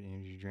standard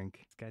energy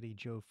drink. Scotty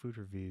Joe food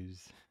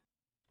reviews.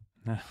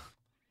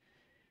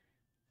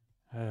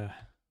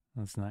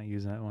 Let's not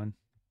use that one.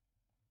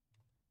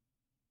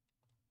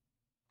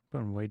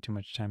 Putting way too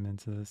much time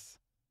into this.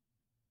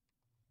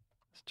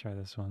 Let's try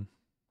this one.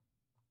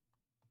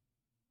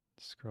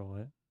 Scroll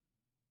it.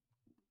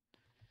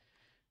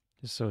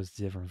 Just so it's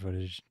different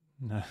footage.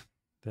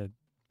 That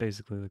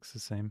basically looks the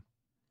same.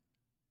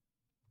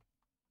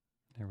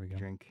 There we go.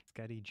 Drink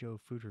Scotty Joe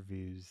food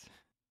reviews.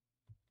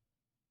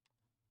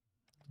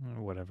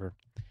 Whatever.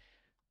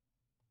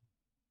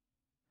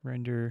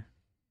 Render.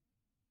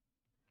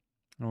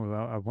 Oh,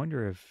 well, I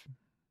wonder if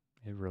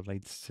it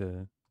relates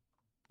to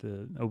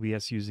the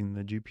OBS using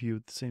the GPU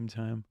at the same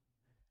time.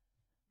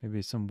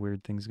 Maybe some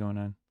weird things going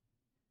on.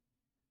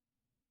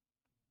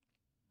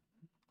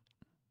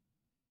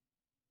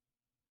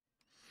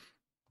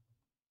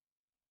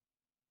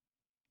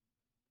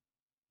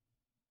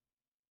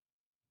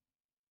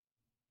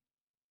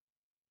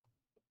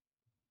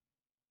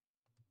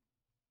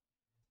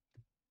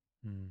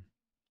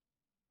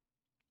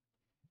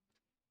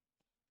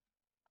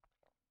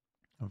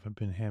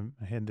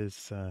 I had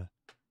this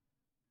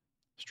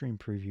stream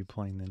preview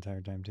playing the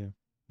entire time too.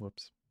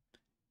 Whoops.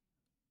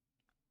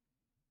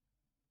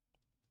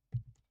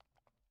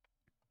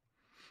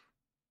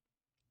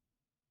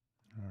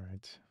 All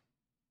right.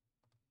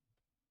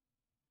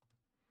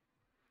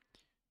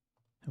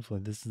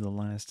 Hopefully this is the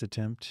last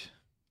attempt.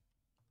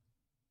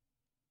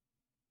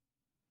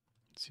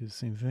 Let's do the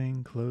same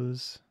thing.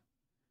 Close.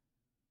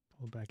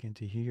 Pull back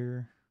into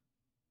here.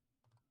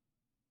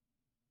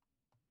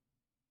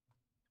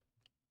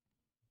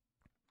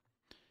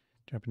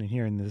 Jumping in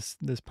here, and this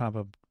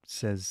pop-up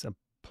says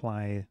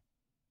apply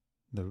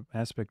the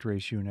aspect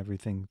ratio and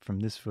everything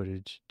from this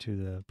footage to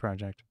the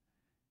project.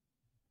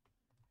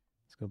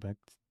 Let's go back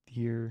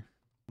here.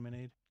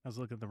 Lemonade. I was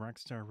looking at the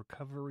Rockstar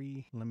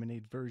Recovery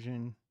Lemonade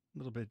version. A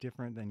little bit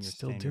different than your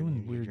Still standard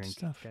doing weird drink.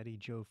 stuff. Scotty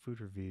Joe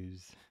food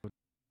reviews.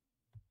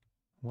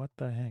 What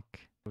the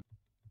heck?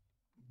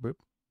 Boop.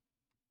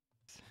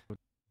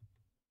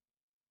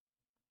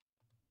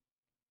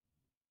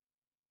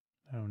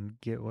 I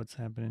don't get what's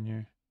happening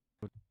here.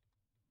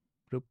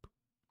 Boop.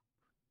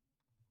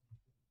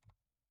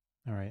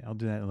 All right, I'll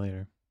do that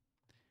later.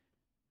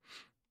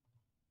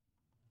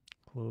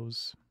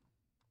 Close.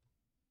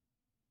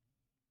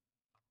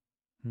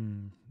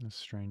 That's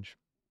strange.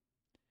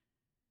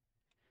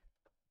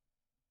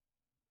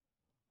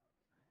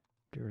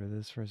 Get rid of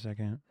this for a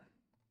second.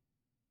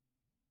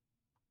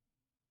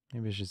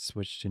 Maybe I should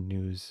switch to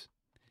news.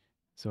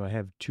 So I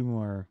have 2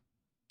 more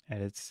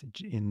edits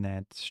in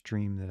that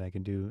stream that I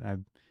can do. I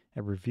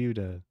reviewed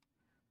a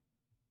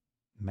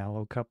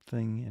mallow cup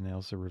thing, and I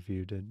also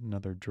reviewed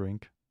another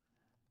drink.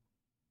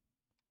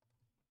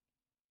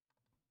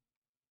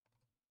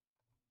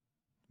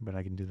 But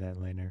I can do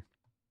that later.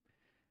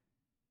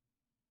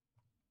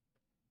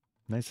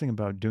 Nice thing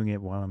about doing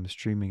it while I'm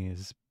streaming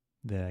is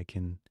that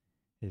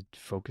it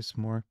focus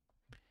more.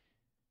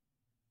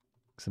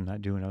 Because I'm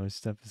not doing other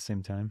stuff at the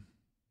same time.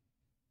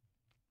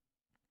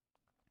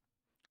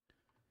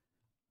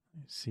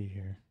 Let's see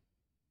here.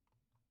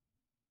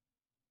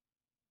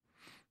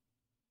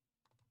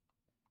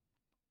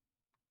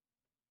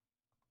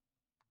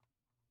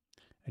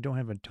 I don't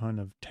have a ton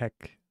of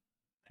tech.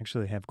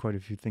 Actually, I have quite a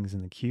few things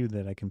in the queue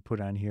that I can put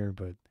on here,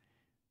 but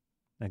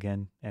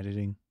again,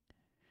 editing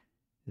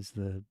is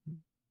the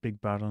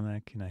big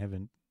bottleneck, and I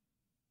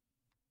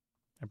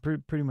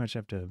pretty much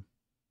have to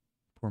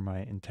pour my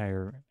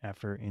entire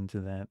effort into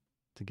that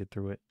to get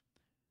through it.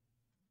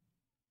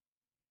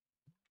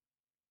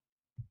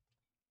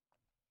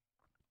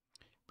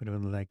 But I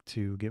would like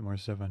to get more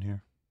stuff on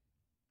here.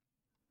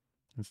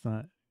 It's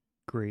not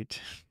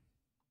great.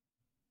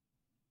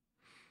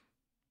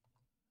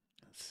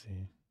 Let's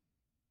see.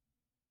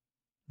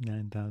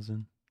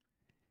 9,000.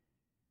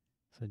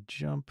 So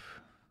jump.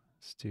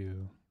 Let's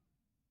do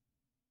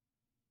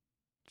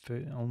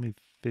only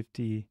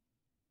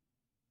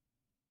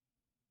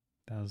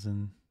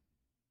 50,000.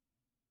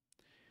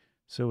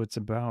 So it's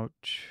about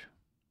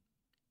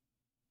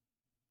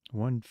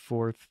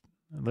 1/4,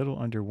 a little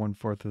under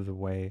 1/4 of the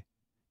way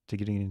to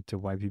getting into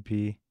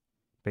YPP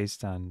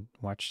based on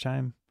watch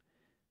time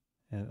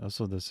and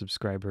also the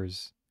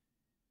subscribers.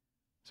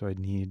 So I'd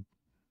need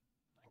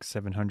like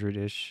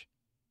 700-ish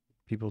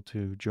people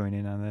to join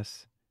in on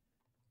this.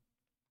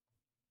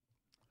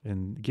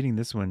 And getting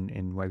this one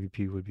in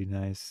YPP would be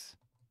nice.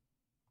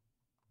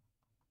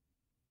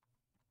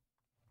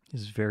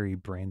 It's very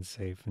brand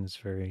safe and it's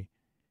very,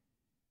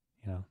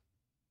 you know,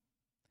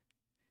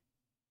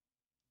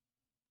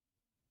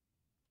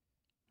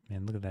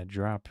 man, look at that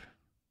drop.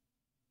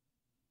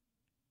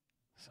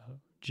 So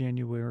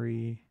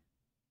January,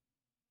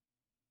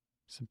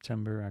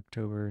 September,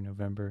 October,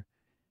 November.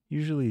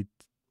 Usually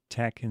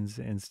tech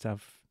and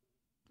stuff,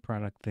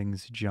 product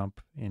things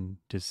jump in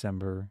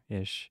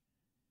December-ish.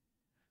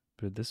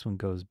 But this one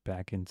goes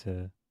back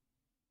into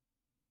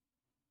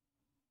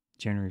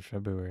January,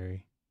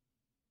 February.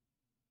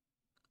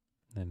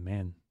 And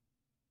man,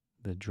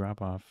 the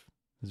drop off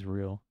is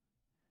real.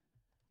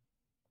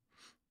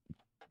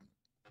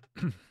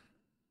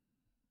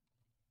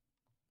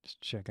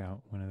 Just check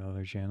out one of the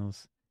other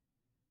channels.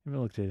 I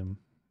haven't looked at them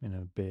in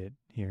a bit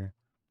here.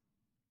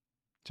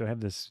 So I have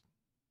this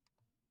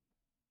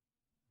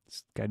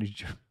guy who,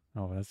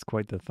 oh, that's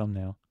quite the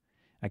thumbnail.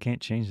 I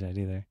can't change that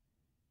either.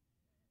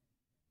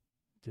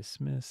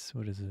 Dismiss.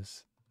 What is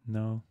this?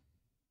 No.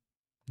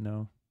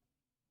 No.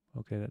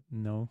 Okay, that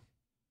no.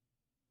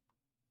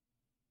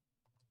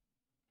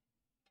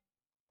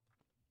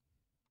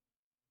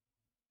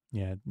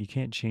 Yeah, you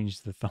can't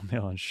change the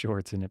thumbnail on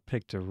shorts, and it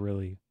picked a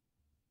really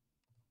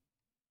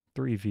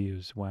 3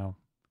 views. Wow.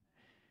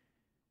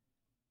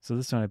 So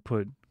this one I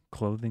put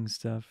clothing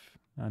stuff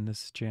on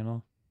this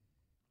channel.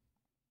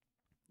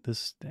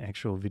 This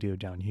actual video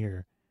down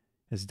here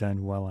is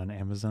done well on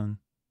Amazon.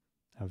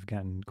 I've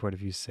gotten quite a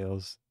few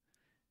sales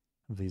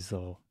of these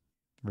little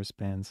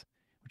wristbands,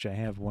 which I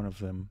have one of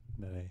them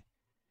that I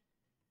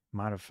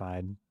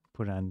modified,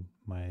 put on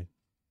my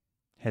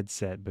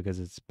headset because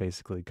it's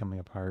basically coming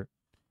apart.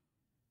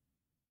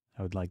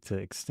 I would like to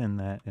extend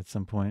that at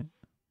some point,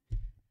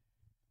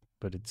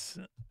 but it's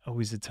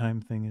always a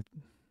time thing.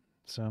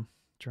 So I'm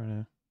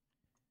trying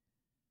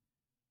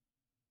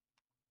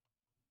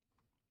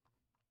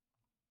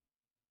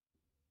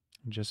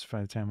to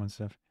justify the time on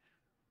stuff.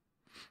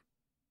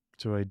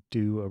 So I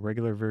do a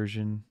regular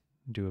version,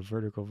 do a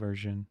vertical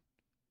version.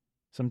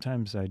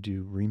 Sometimes I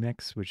do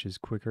remix, which is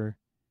quicker,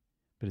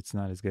 but it's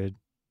not as good.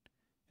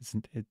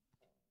 It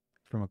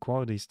from a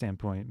quality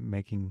standpoint,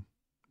 making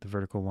the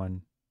vertical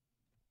one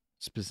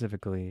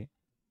specifically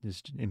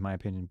is, in my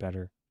opinion,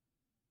 better.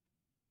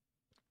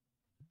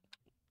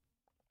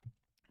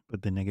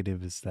 But the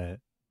negative is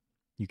that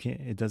you can't.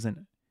 It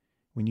doesn't.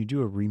 When you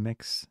do a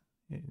remix,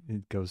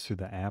 it goes through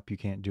the app. You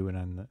can't do it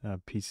on a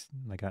piece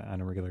like on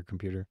a regular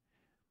computer.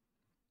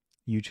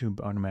 YouTube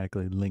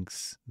automatically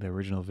links the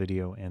original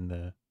video and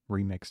the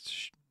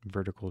remixed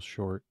vertical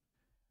short,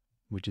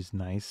 which is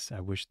nice.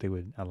 I wish they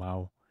would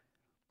allow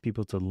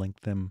people to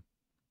link them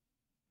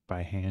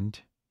by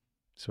hand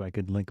so I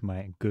could link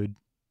my good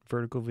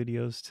vertical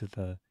videos to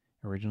the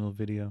original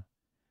video.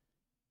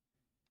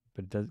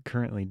 But it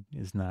currently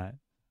is not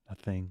a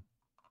thing.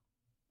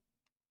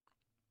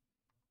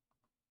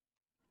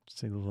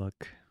 Let's take a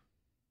look.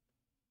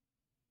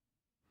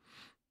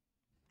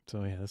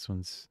 So yeah, this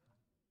one's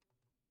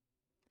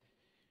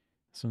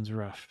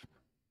rough.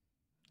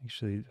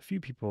 Actually, a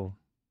few people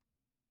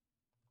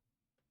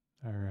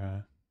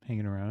are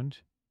hanging around.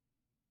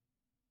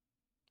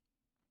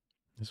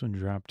 This one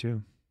dropped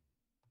too.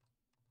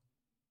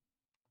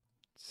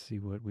 Let's see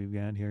what we've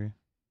got here.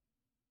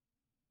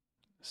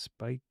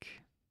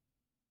 Spike.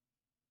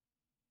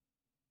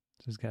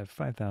 So it's got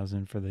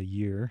 5,000 for the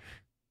year.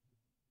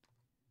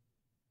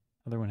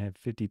 Other one had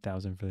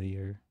 50,000 for the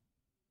year.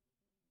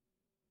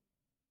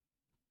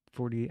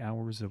 40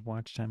 hours of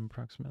watch time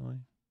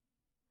approximately.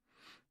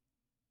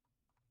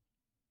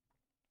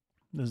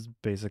 This is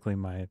basically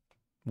my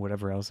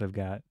whatever else I've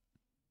got.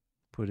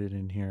 Put it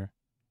in here.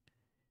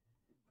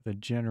 The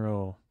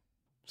general.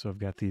 So I've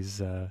got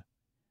these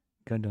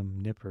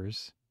Gundam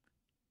nippers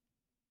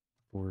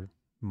for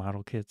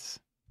model kits.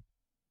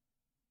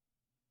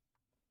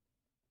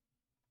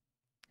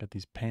 Got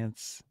these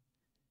pants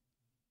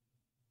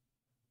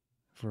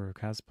for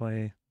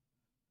cosplay.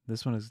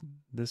 This one.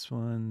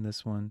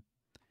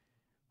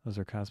 Those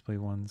are cosplay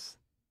ones.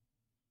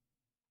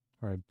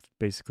 Or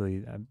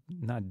I'm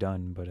not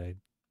done, but I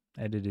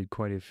edited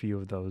quite a few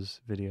of those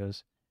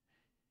videos.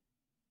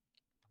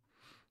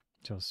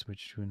 So I'll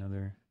switch to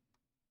another.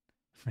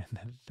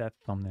 Man, that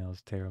thumbnail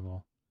is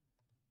terrible.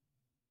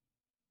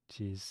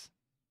 Jeez.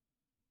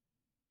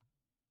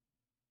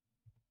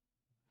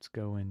 Let's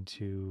go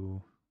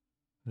into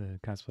the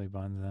cosplay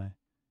bonsai.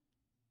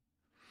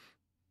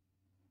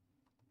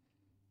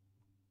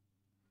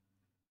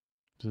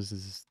 So this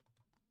is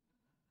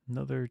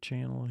another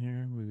channel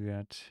here. We've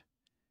got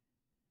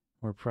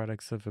more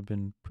product stuff I've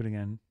been putting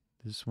on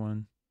this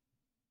one.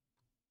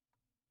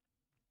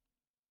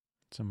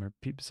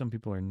 Some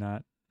people are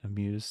not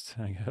amused,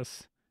 I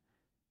guess.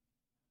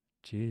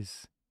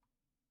 Jeez.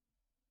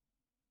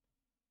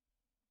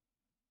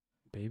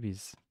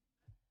 Babies.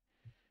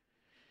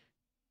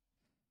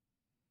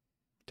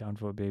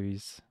 Downvote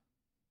babies.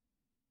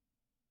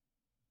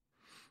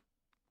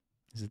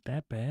 Is it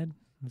that bad?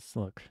 Let's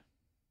look.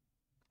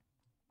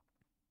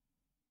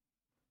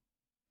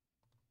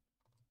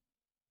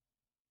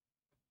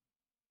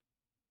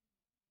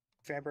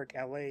 Fabric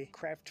LA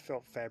craft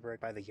felt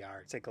fabric by the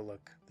yard. Take a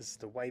look. This is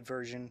the white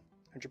version.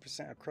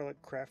 100% acrylic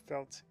craft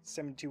felt,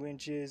 72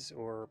 inches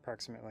or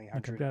approximately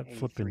Look, I've got 183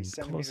 flipping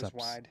centimeters close-ups.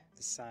 wide.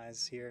 The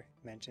size here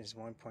mentioned is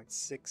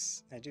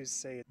 1.6. I do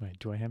say Wait,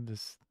 do I have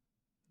this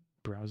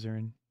browser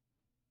in?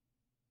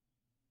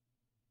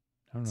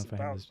 I don't know it's if I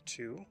have about this.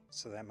 2,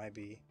 so that might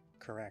be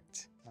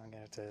correct. I'm going to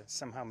have to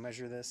somehow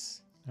measure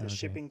this. The Okay.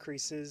 shipping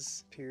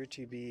creases appear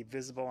to be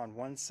visible on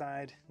one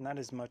side, not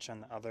as much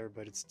on the other,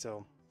 but it's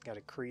still got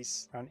a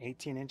crease around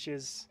 18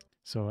 inches.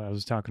 So I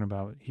was talking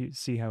about,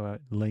 see how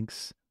it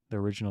links the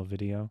original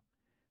video?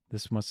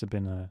 This must have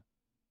been a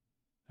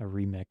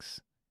remix.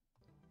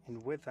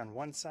 In width on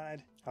one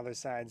side, other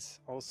side's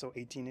also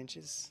 18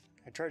 inches.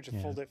 I tried to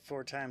Yeah. fold it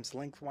 4 times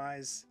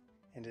lengthwise,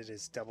 and it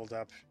is doubled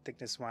up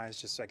thickness-wise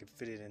just so I could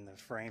fit it in the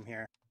frame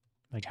here.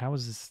 Like, how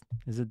is this?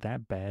 Is it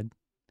that bad?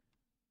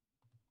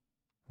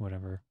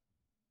 Whatever.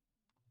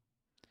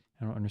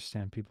 I don't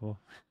understand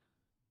people.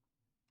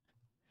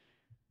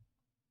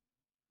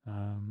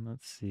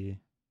 Let's see.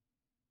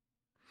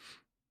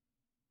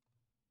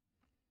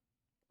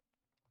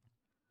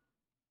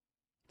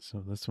 So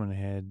this one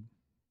had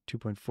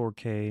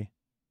 2.4K,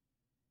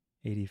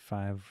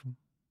 85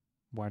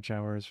 watch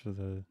hours for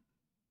the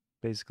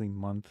basically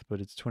month, but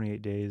it's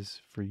 28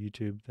 days for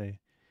YouTube. They,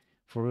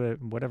 for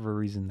whatever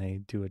reason,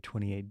 they do a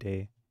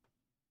 28-day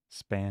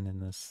span in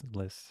this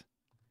list.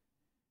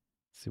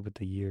 Let's see what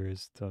the year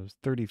is. So it was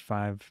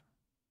 35.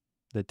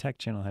 The tech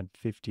channel had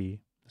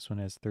 50. This one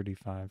has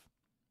 35.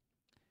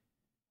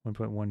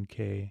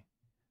 1.1K.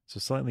 So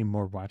slightly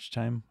more watch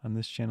time on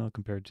this channel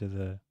compared to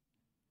the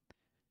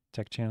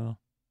tech channel.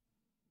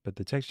 But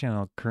the tech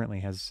channel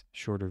currently has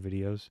shorter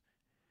videos.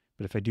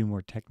 But if I do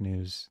more tech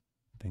news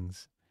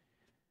things,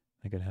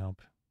 that could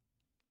help.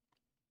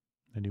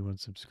 91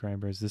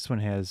 subscribers. This one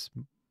has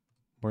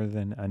more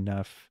than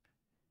enough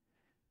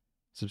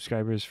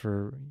subscribers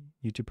for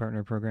YouTube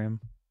Partner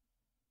Program.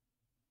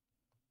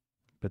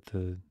 But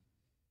the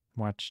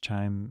watch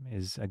time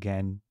is,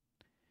 again,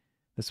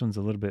 this one's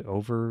a little bit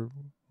over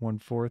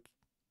 1/4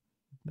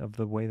 of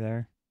the way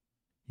there.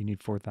 You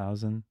need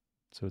 4,000.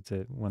 So it's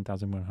at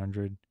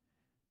 1,100.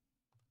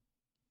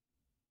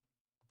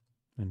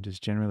 And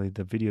just generally,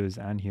 the videos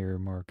on here are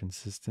more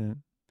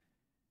consistent.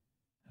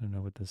 I don't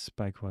know what the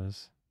spike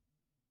was.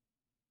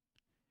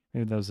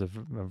 Maybe that was a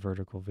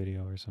vertical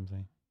video or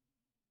something.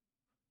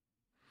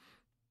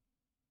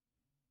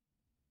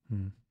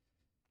 I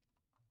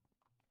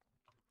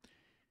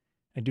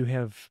do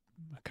have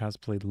a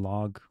cosplay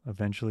log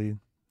eventually,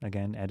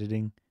 again,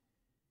 editing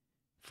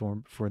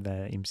for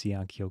the MC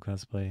Akio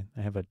cosplay.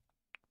 I have a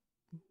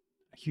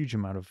huge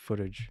amount of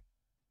footage.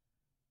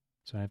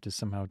 So I have to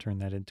somehow turn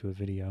that into a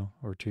video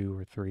or 2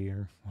 or 3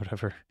 or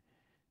whatever.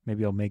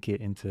 Maybe I'll make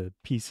it into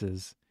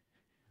pieces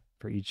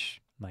for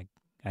each like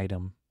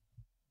item.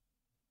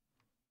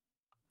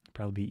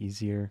 Probably be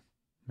easier,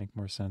 make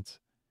more sense.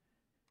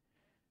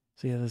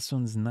 So yeah, this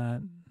one's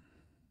not,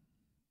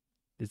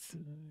 it's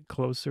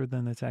closer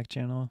than the tech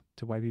channel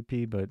to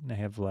YBP, but I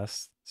have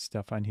less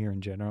stuff on here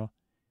in general.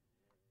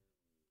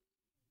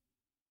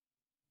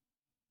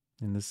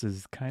 And this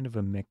is kind of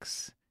a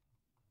mix.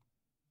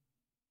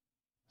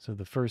 So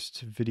the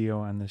first video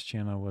on this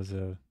channel was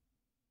a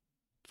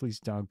fleece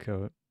dog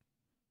coat.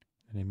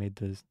 And I made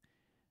this.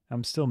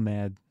 I'm still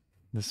mad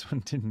this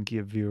one didn't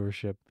get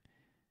viewership.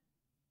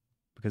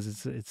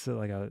 Because it's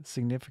like a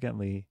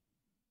significantly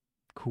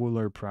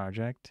cooler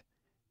project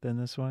than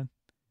this one, in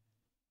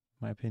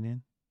my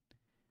opinion.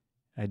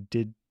 I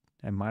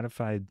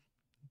modified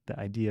the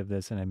idea of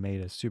this and I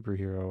made a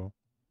superhero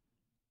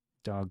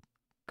dog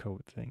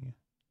coat thing.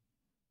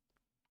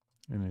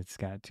 And it's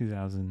got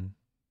 2,000.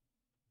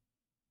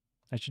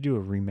 I should do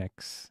a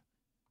remix.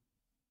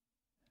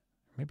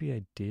 Maybe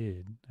I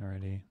did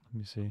already. Let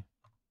me see.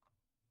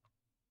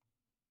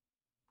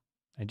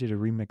 I did a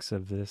remix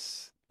of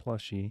this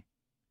plushie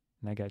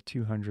and I got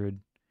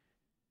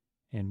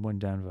 201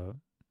 downvote.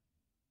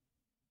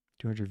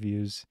 200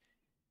 views,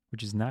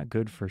 which is not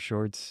good for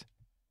shorts,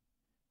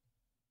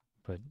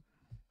 but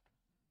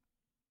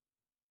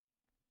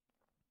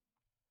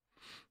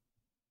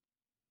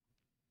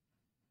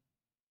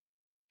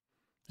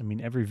I mean,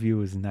 every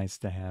view is nice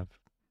to have,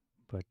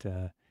 but,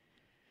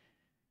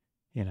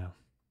 you know,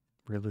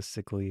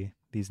 realistically,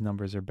 these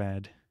numbers are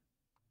bad.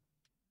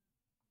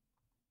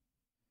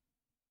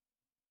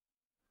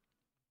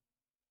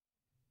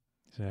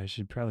 So I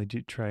should probably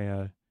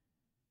try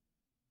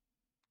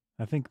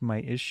I think my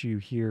issue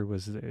here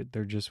was that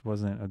there just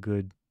wasn't a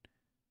good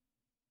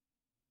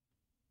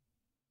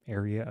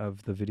area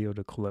of the video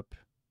to clip.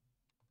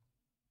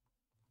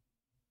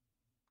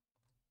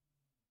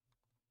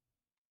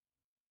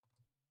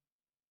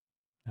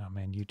 Oh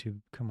man, YouTube,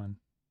 come on.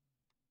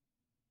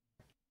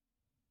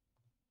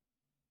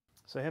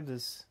 So I have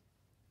this,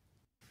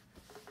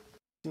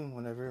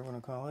 whatever you want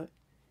to call it.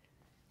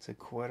 It's a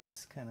quad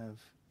kind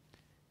of.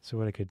 So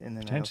what I could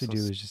potentially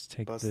do is just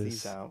take this.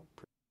 These out.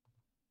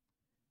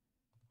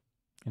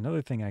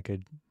 Another thing I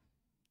could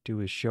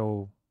do is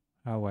show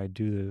how I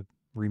do the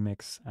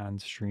remix on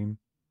stream,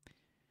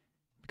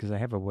 because I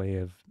have a way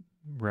of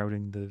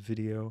routing the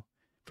video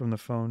from the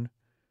phone.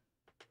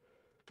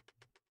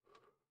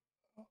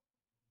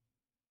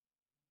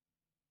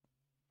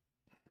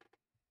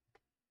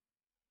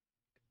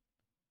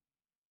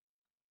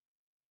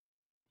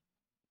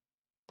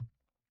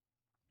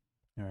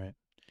 All right.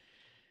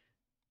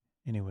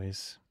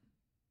 Anyways,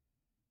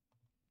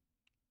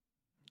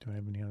 do I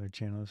have any other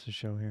channels to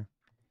show here?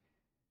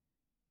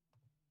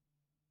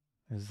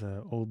 There's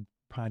the old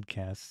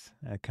podcasts.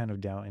 I kind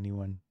of doubt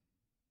anyone.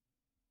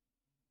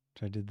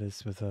 So I did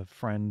this with a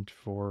friend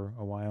for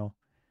a while.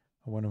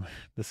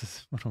 This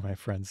is one of my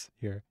friends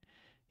here.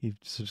 He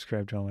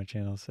subscribed to all my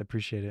channels. I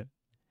appreciate it,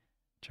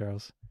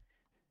 Charles.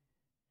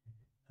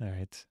 All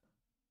right.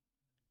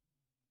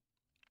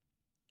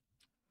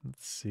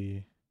 Let's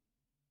see.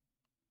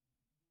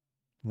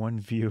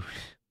 1 view.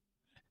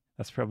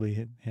 That's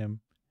probably him.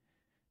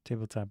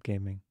 Tabletop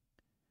gaming.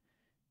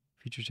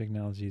 Future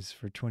technologies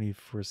for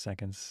 24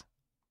 seconds.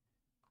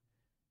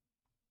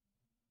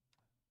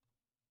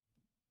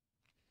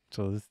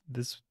 So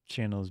this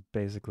channel is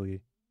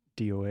basically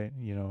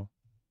DOA,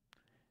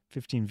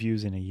 15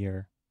 views in a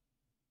year.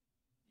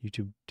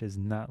 YouTube does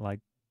not like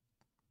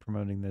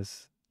promoting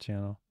this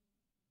channel.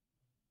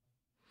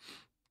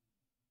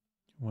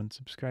 1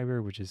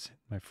 subscriber, which is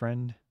my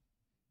friend.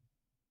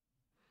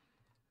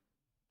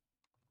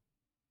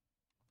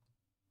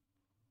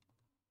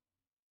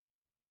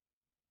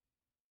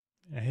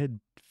 I had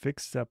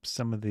fixed up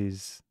some of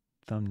these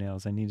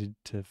thumbnails. I needed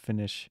to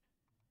finish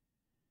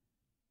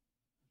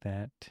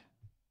that.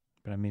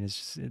 But I mean,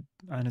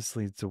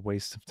 honestly, it's a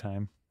waste of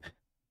time.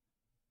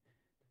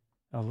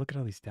 Oh, look at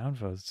all these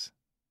downvotes.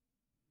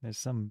 There's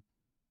someone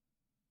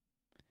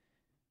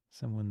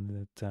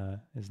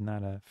that is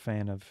not a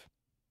fan of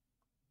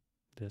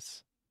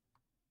this.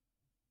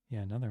 Yeah,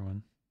 another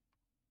one.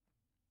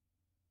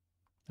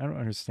 I don't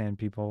understand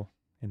people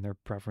and their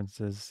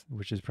preferences,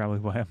 which is probably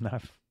why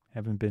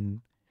haven't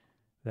been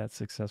that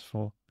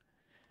successful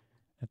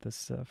at this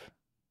stuff.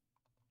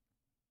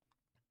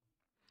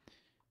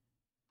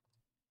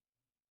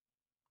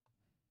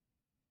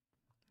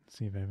 Let's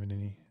see if I have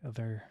any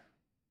other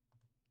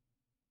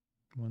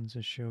ones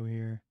to show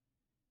here.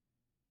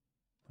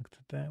 Looked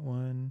at that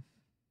one,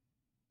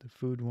 the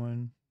food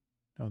one,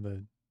 oh,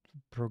 the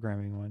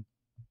programming one.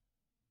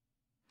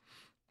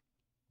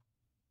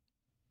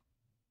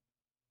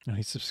 Oh,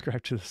 he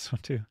subscribed to this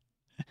one too.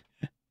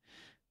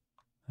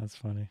 That's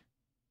funny.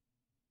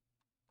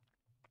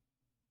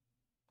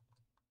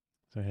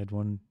 So I had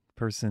one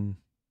person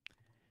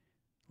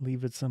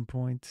leave at some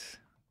point.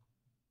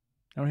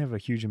 I don't have a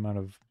huge amount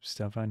of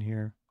stuff on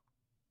here.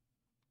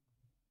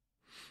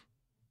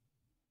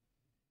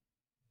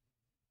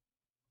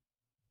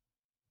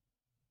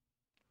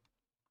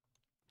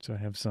 So I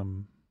have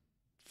some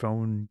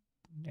phone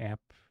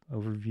app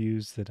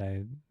overviews that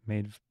I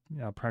made,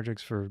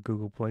 projects for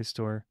Google Play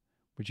Store,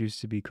 which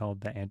used to be called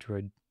the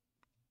Android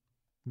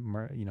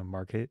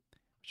market,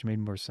 which made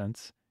more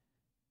sense.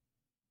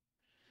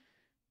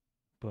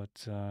 But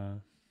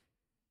there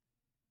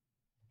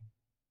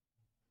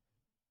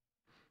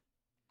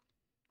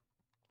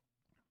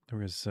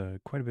was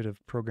quite a bit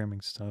of programming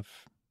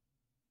stuff.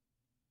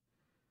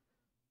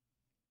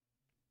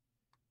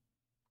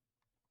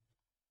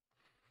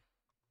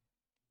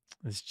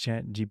 This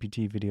Chat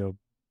GPT video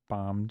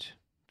bombed,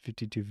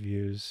 52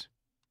 views.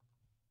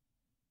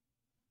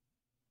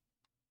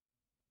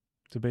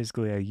 So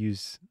basically I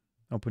use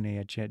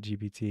OpenAI Chat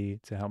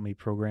GPT to help me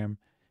program.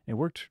 It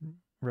worked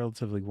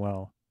relatively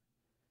well.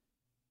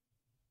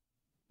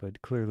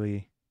 But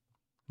clearly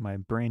my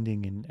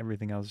branding and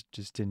everything else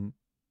just didn't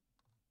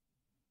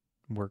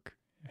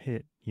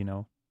hit.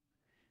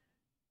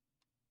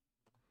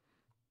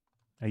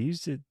 I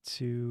used it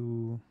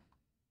to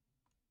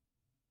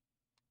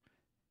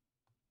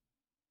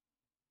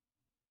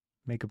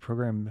make a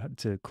program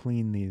to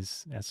clean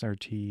these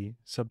SRT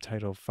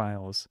subtitle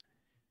files.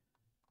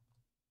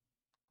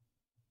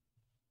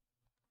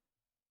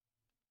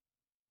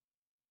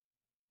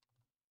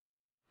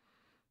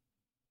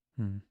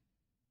 Let's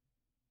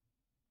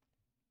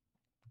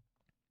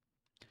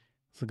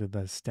look at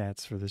the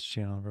stats for this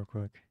channel real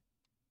quick.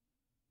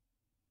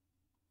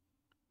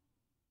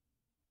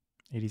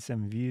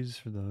 87 views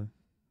for the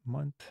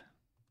month.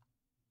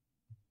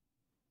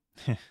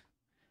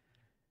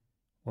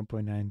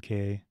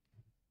 1.9K.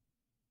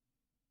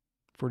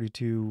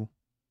 42.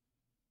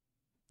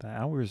 The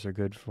hours are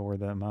good for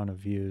the amount of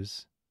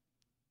views.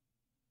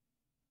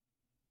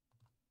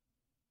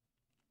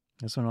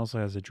 This one also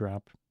has a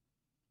drop.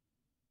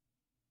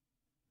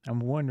 I'm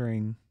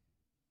wondering,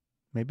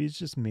 maybe it's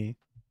just me.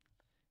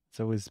 It's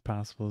always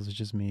possible it's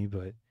just me,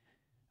 but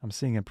I'm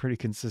seeing a pretty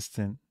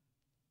consistent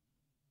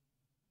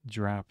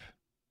drop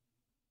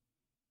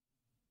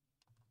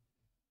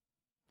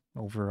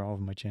over all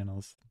of my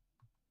channels.